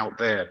is out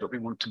there, but we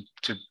want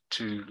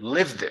to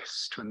live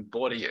this, to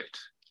embody it.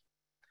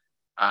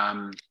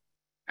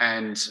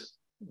 And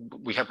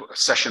we have a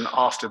session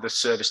after the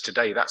service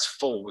today. That's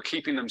full. We're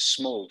keeping them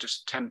small,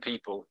 just 10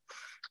 people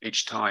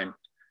each time,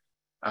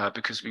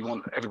 because we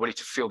want everybody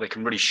to feel they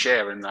can really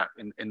share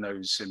in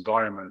those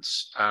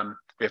environments.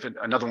 We have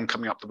another one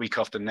coming up the week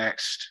after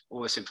next.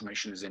 All this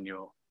information is in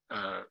your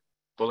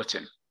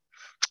bulletin,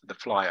 the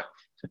flyer.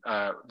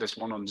 There's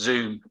one on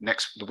Zoom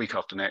the week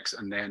after next,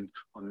 and then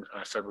on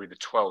February the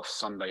 12th,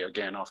 Sunday,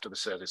 again after the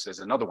service, there's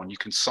another one. You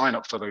can sign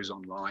up for those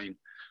online.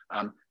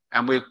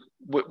 And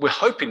we're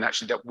hoping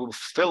actually that we'll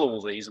fill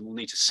all these, and we'll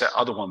need to set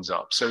other ones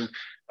up. So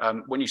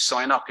when you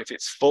sign up, if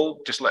it's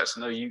full, just let us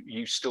know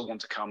you still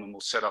want to come, and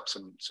we'll set up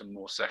some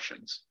more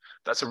sessions.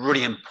 That's a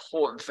really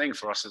important thing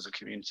for us as a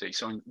community.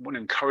 So I want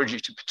to encourage you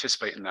to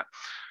participate in that.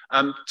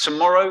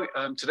 Tomorrow,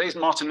 today is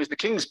Martin Luther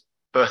King's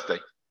birthday,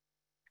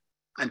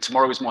 and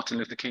tomorrow is Martin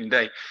Luther King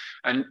Day.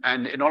 And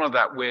in honor of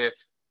that, we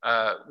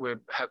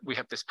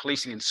have this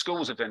Policing in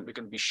Schools event. We're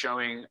going to be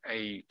showing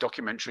a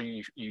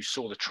documentary. You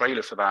saw the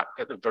trailer for that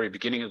at the very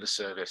beginning of the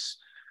service.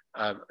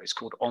 It's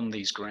called On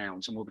These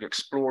Grounds, and we'll be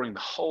exploring the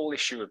whole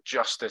issue of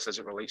justice as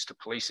it relates to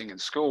policing in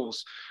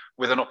schools,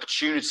 with an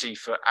opportunity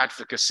for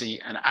advocacy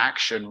and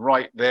action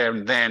right there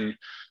and then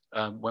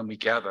when we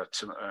gather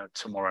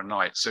tomorrow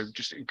night. So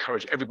just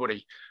encourage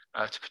everybody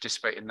to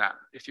participate in that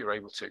if you're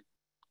able to.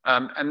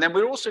 And then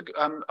we're also,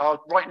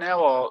 right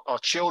now, our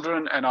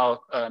children and our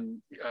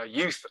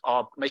youth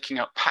are making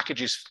up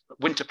packages,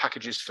 winter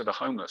packages for the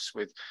homeless,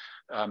 with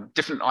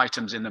different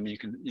items in them you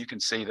can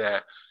see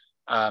there,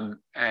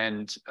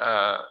 and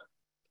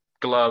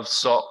gloves,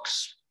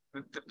 socks,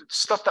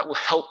 stuff that will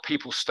help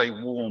people stay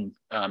warm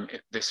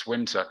this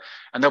winter.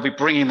 And they'll be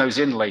bringing those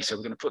in later.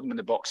 We're going to put them in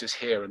the boxes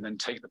here and then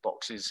take the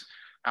boxes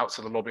out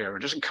to the lobby area.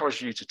 And just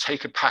encourage you to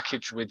take a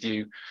package with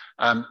you.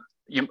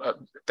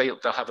 They'll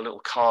have a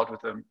little card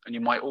with them, and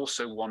you might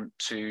also want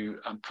to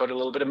put a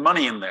little bit of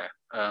money in there,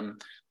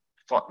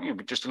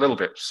 just a little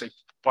bit, say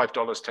 $5,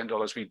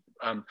 $10. We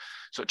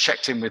sort of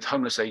checked in with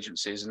homeless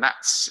agencies, and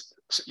that's,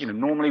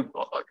 normally,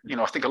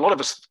 I think a lot of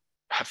us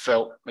have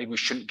felt maybe we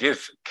shouldn't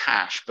give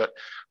cash, but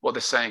what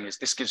they're saying is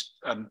this gives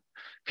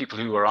people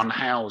who are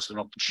unhoused an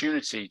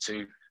opportunity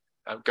to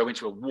go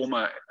into a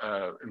warmer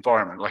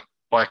environment, like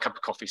buy a cup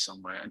of coffee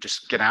somewhere and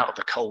just get out of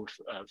the cold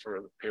for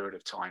a period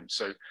of time.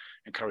 So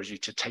encourage you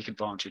to take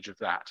advantage of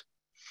that.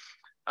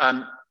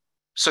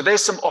 So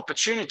there's some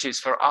opportunities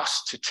for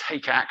us to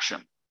take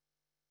action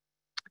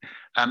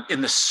in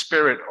the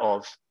spirit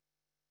of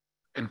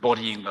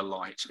embodying the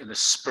light, in the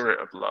spirit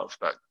of love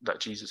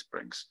that Jesus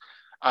brings.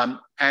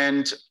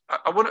 And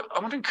I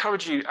want to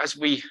encourage you, as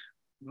we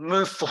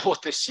move forward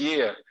this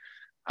year,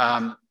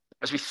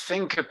 as we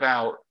think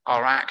about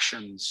our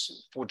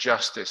actions for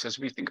justice, as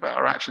we think about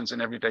our actions in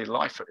everyday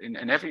life,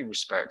 in every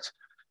respect,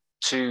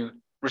 to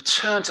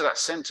return to that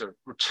center,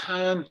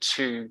 return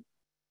to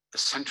the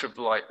center of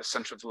light, the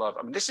center of love.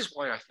 I mean, this is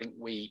why I think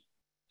we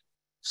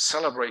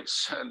celebrate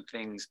certain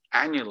things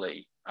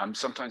annually,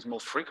 sometimes more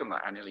frequently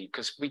annually,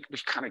 because we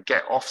kind of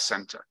get off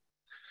center.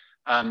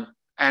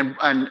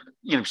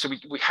 So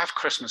we have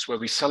Christmas where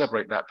we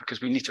celebrate that because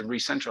we need to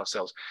recenter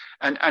ourselves.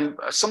 And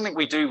something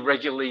we do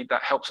regularly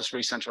that helps us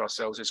recenter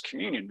ourselves is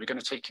communion. We're going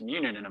to take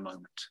communion in a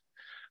moment.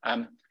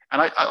 And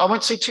I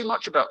won't say too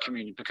much about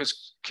communion,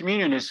 because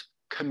communion is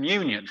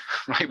communion,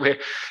 right? Where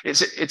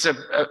it's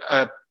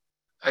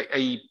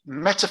a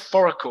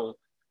metaphorical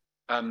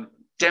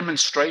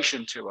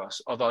demonstration to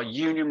us of our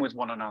union with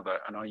one another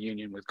and our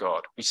union with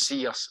God. We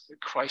see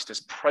Christ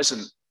as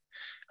present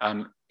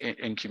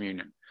in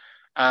communion.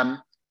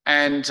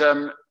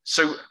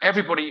 So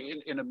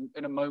everybody in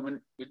a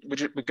moment,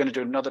 we're going to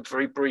do another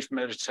very brief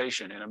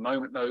meditation. In a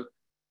moment, though,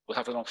 we'll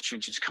have an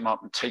opportunity to come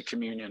up and take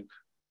communion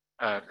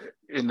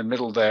in the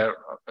middle there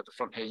at the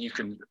front here. You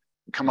can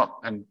come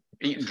up and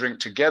eat and drink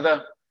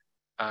together,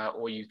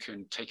 or you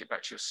can take it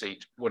back to your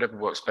seat, whatever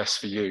works best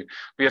for you.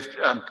 We have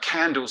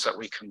candles that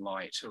we can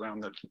light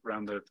around the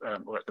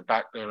or at the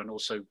back there, and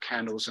also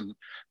candles and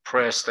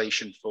prayer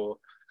station for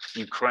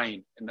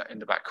Ukraine in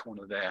the back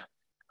corner there.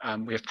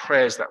 We have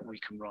prayers that we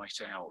can write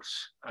out,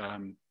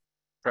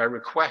 prayer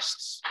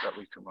requests that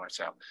we can write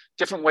out,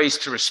 different ways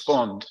to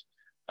respond.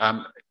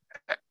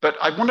 But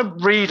I want to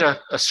read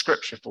a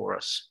scripture for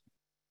us.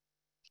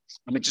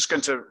 I'm just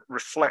going to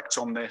reflect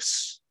on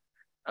this.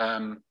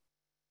 I'm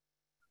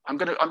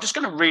just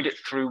going to read it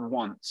through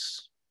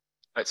once.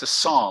 It's a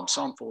Psalm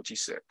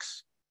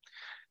 46.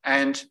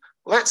 And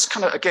let's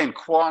kind of, again,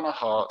 quiet our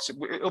hearts.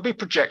 It'll be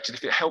projected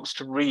if it helps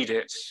to read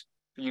it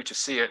for you to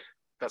see it,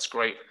 that's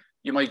great.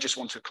 You may just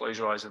want to close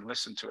your eyes and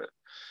listen to it.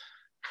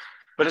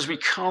 But as we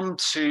come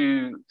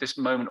to this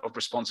moment of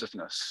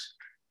responsiveness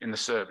in the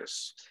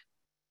service,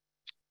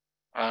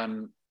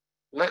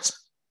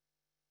 let's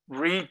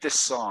read this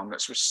psalm,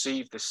 let's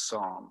receive this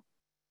psalm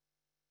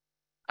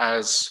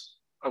as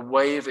a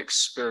way of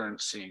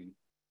experiencing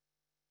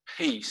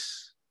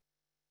peace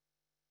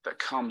that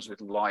comes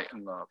with light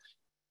and love,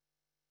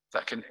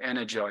 that can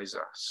energize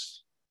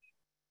us.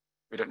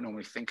 We don't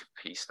normally think of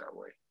peace that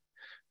way,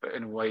 but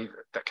in a way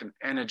that can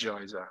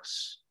energize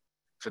us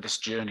for this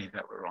journey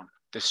that we're on,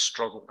 this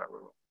struggle that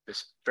we're on,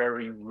 this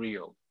very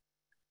real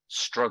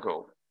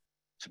struggle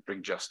to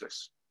bring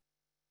justice.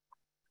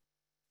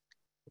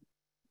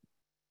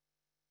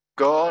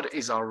 God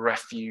is our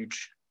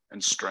refuge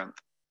and strength,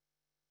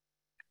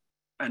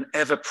 an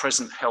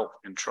ever-present help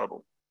in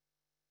trouble.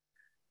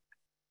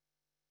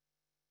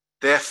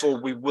 Therefore,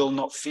 we will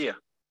not fear.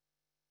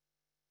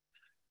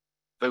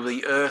 Though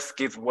the earth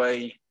give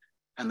way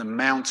and the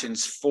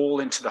mountains fall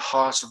into the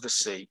heart of the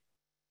sea,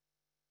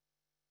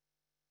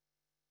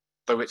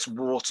 though its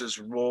waters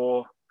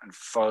roar and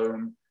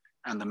foam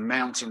and the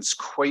mountains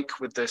quake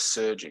with their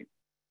surging,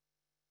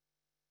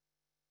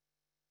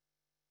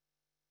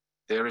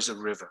 there is a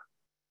river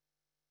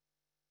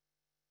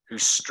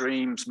whose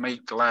streams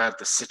make glad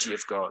the city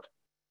of God,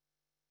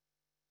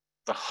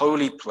 the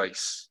holy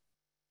place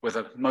where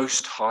the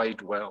Most High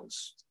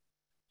dwells.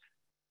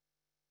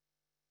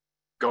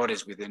 God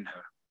is within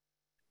her.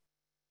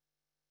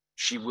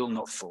 She will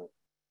not fall.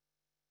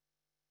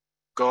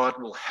 God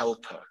will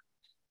help her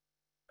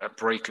at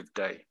break of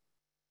day.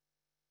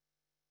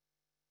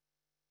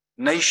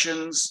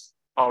 Nations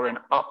are in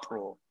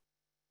uproar,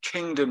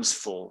 kingdoms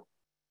fall.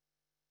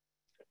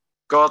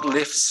 God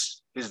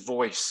lifts his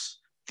voice,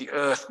 the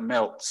earth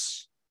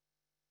melts.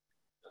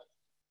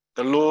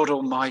 The Lord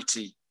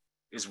Almighty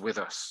is with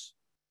us.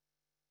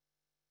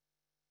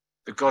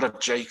 The God of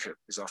Jacob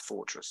is our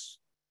fortress.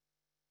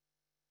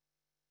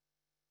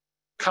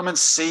 Come and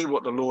see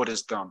what the Lord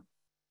has done,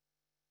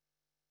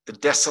 the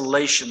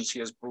desolations he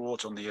has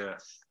brought on the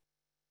earth.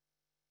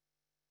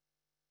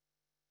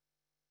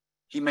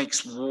 He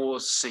makes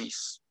wars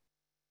cease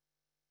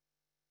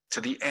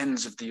to the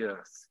ends of the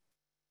earth.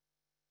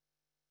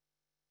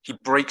 He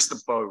breaks the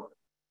bow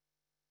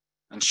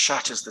and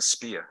shatters the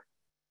spear.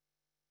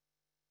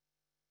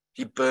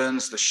 He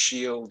burns the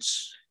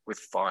shields with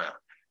fire.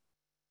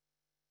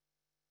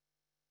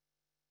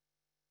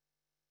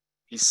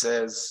 He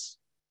says,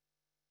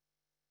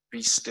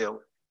 "Be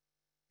still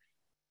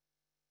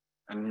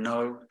and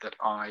know that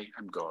I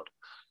am God.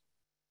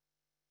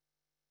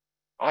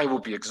 I will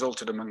be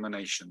exalted among the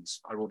nations.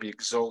 I will be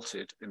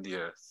exalted in the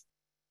earth.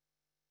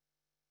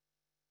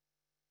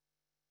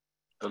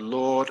 The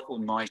Lord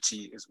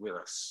Almighty is with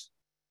us.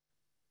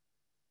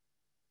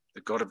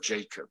 The God of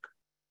Jacob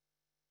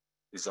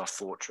is our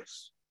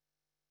fortress."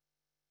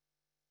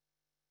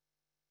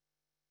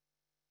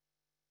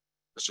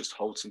 Let's just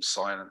hold some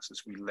silence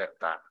as we let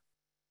that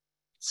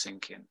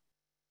sink in.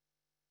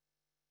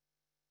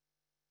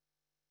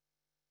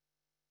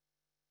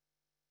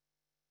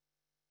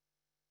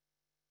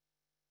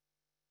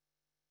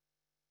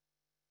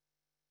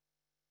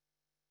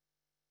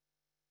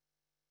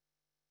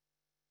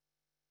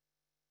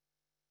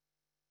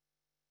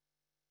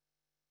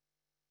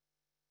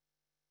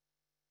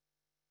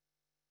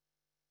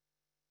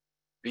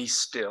 Be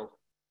still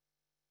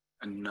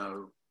and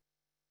know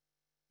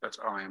that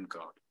I am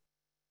God.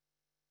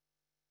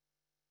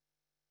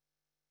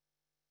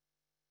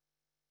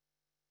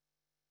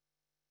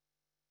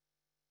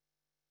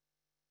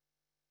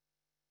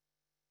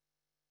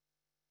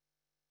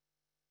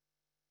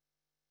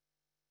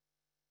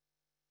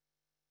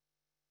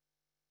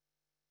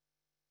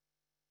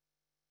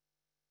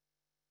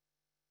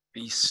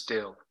 Be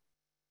still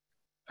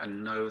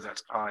and know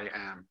that I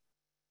am.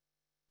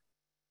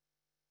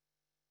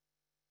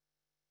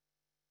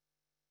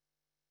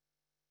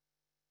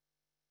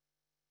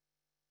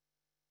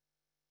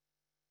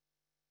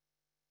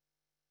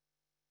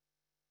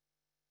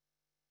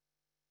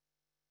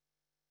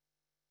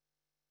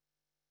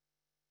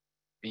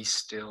 Be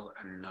still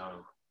and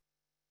know.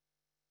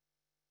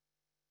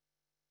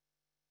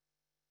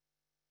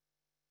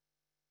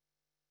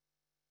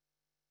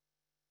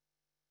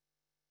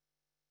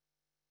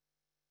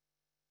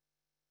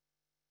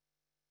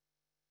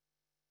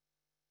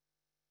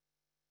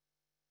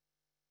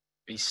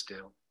 Be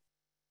still.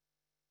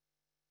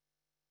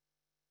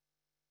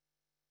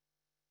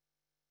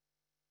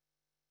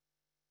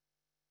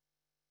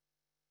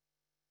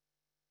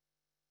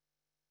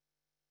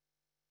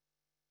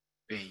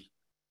 Be.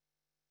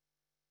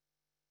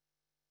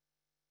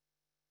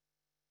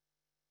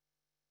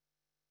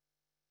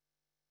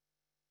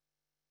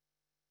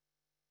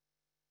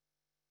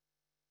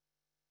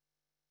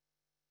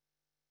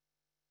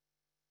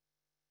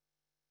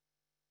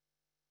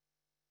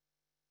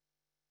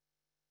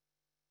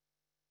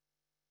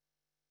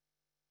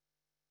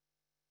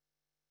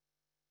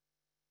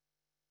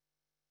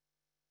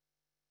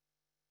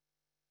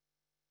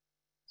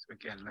 So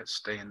again, let's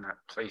stay in that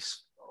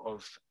place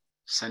of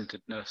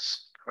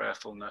centeredness,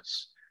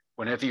 prayerfulness.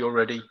 Whenever you're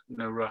ready,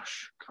 no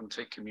rush, come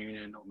take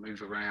communion or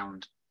move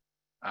around.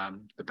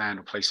 The band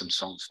will play some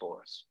songs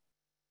for us.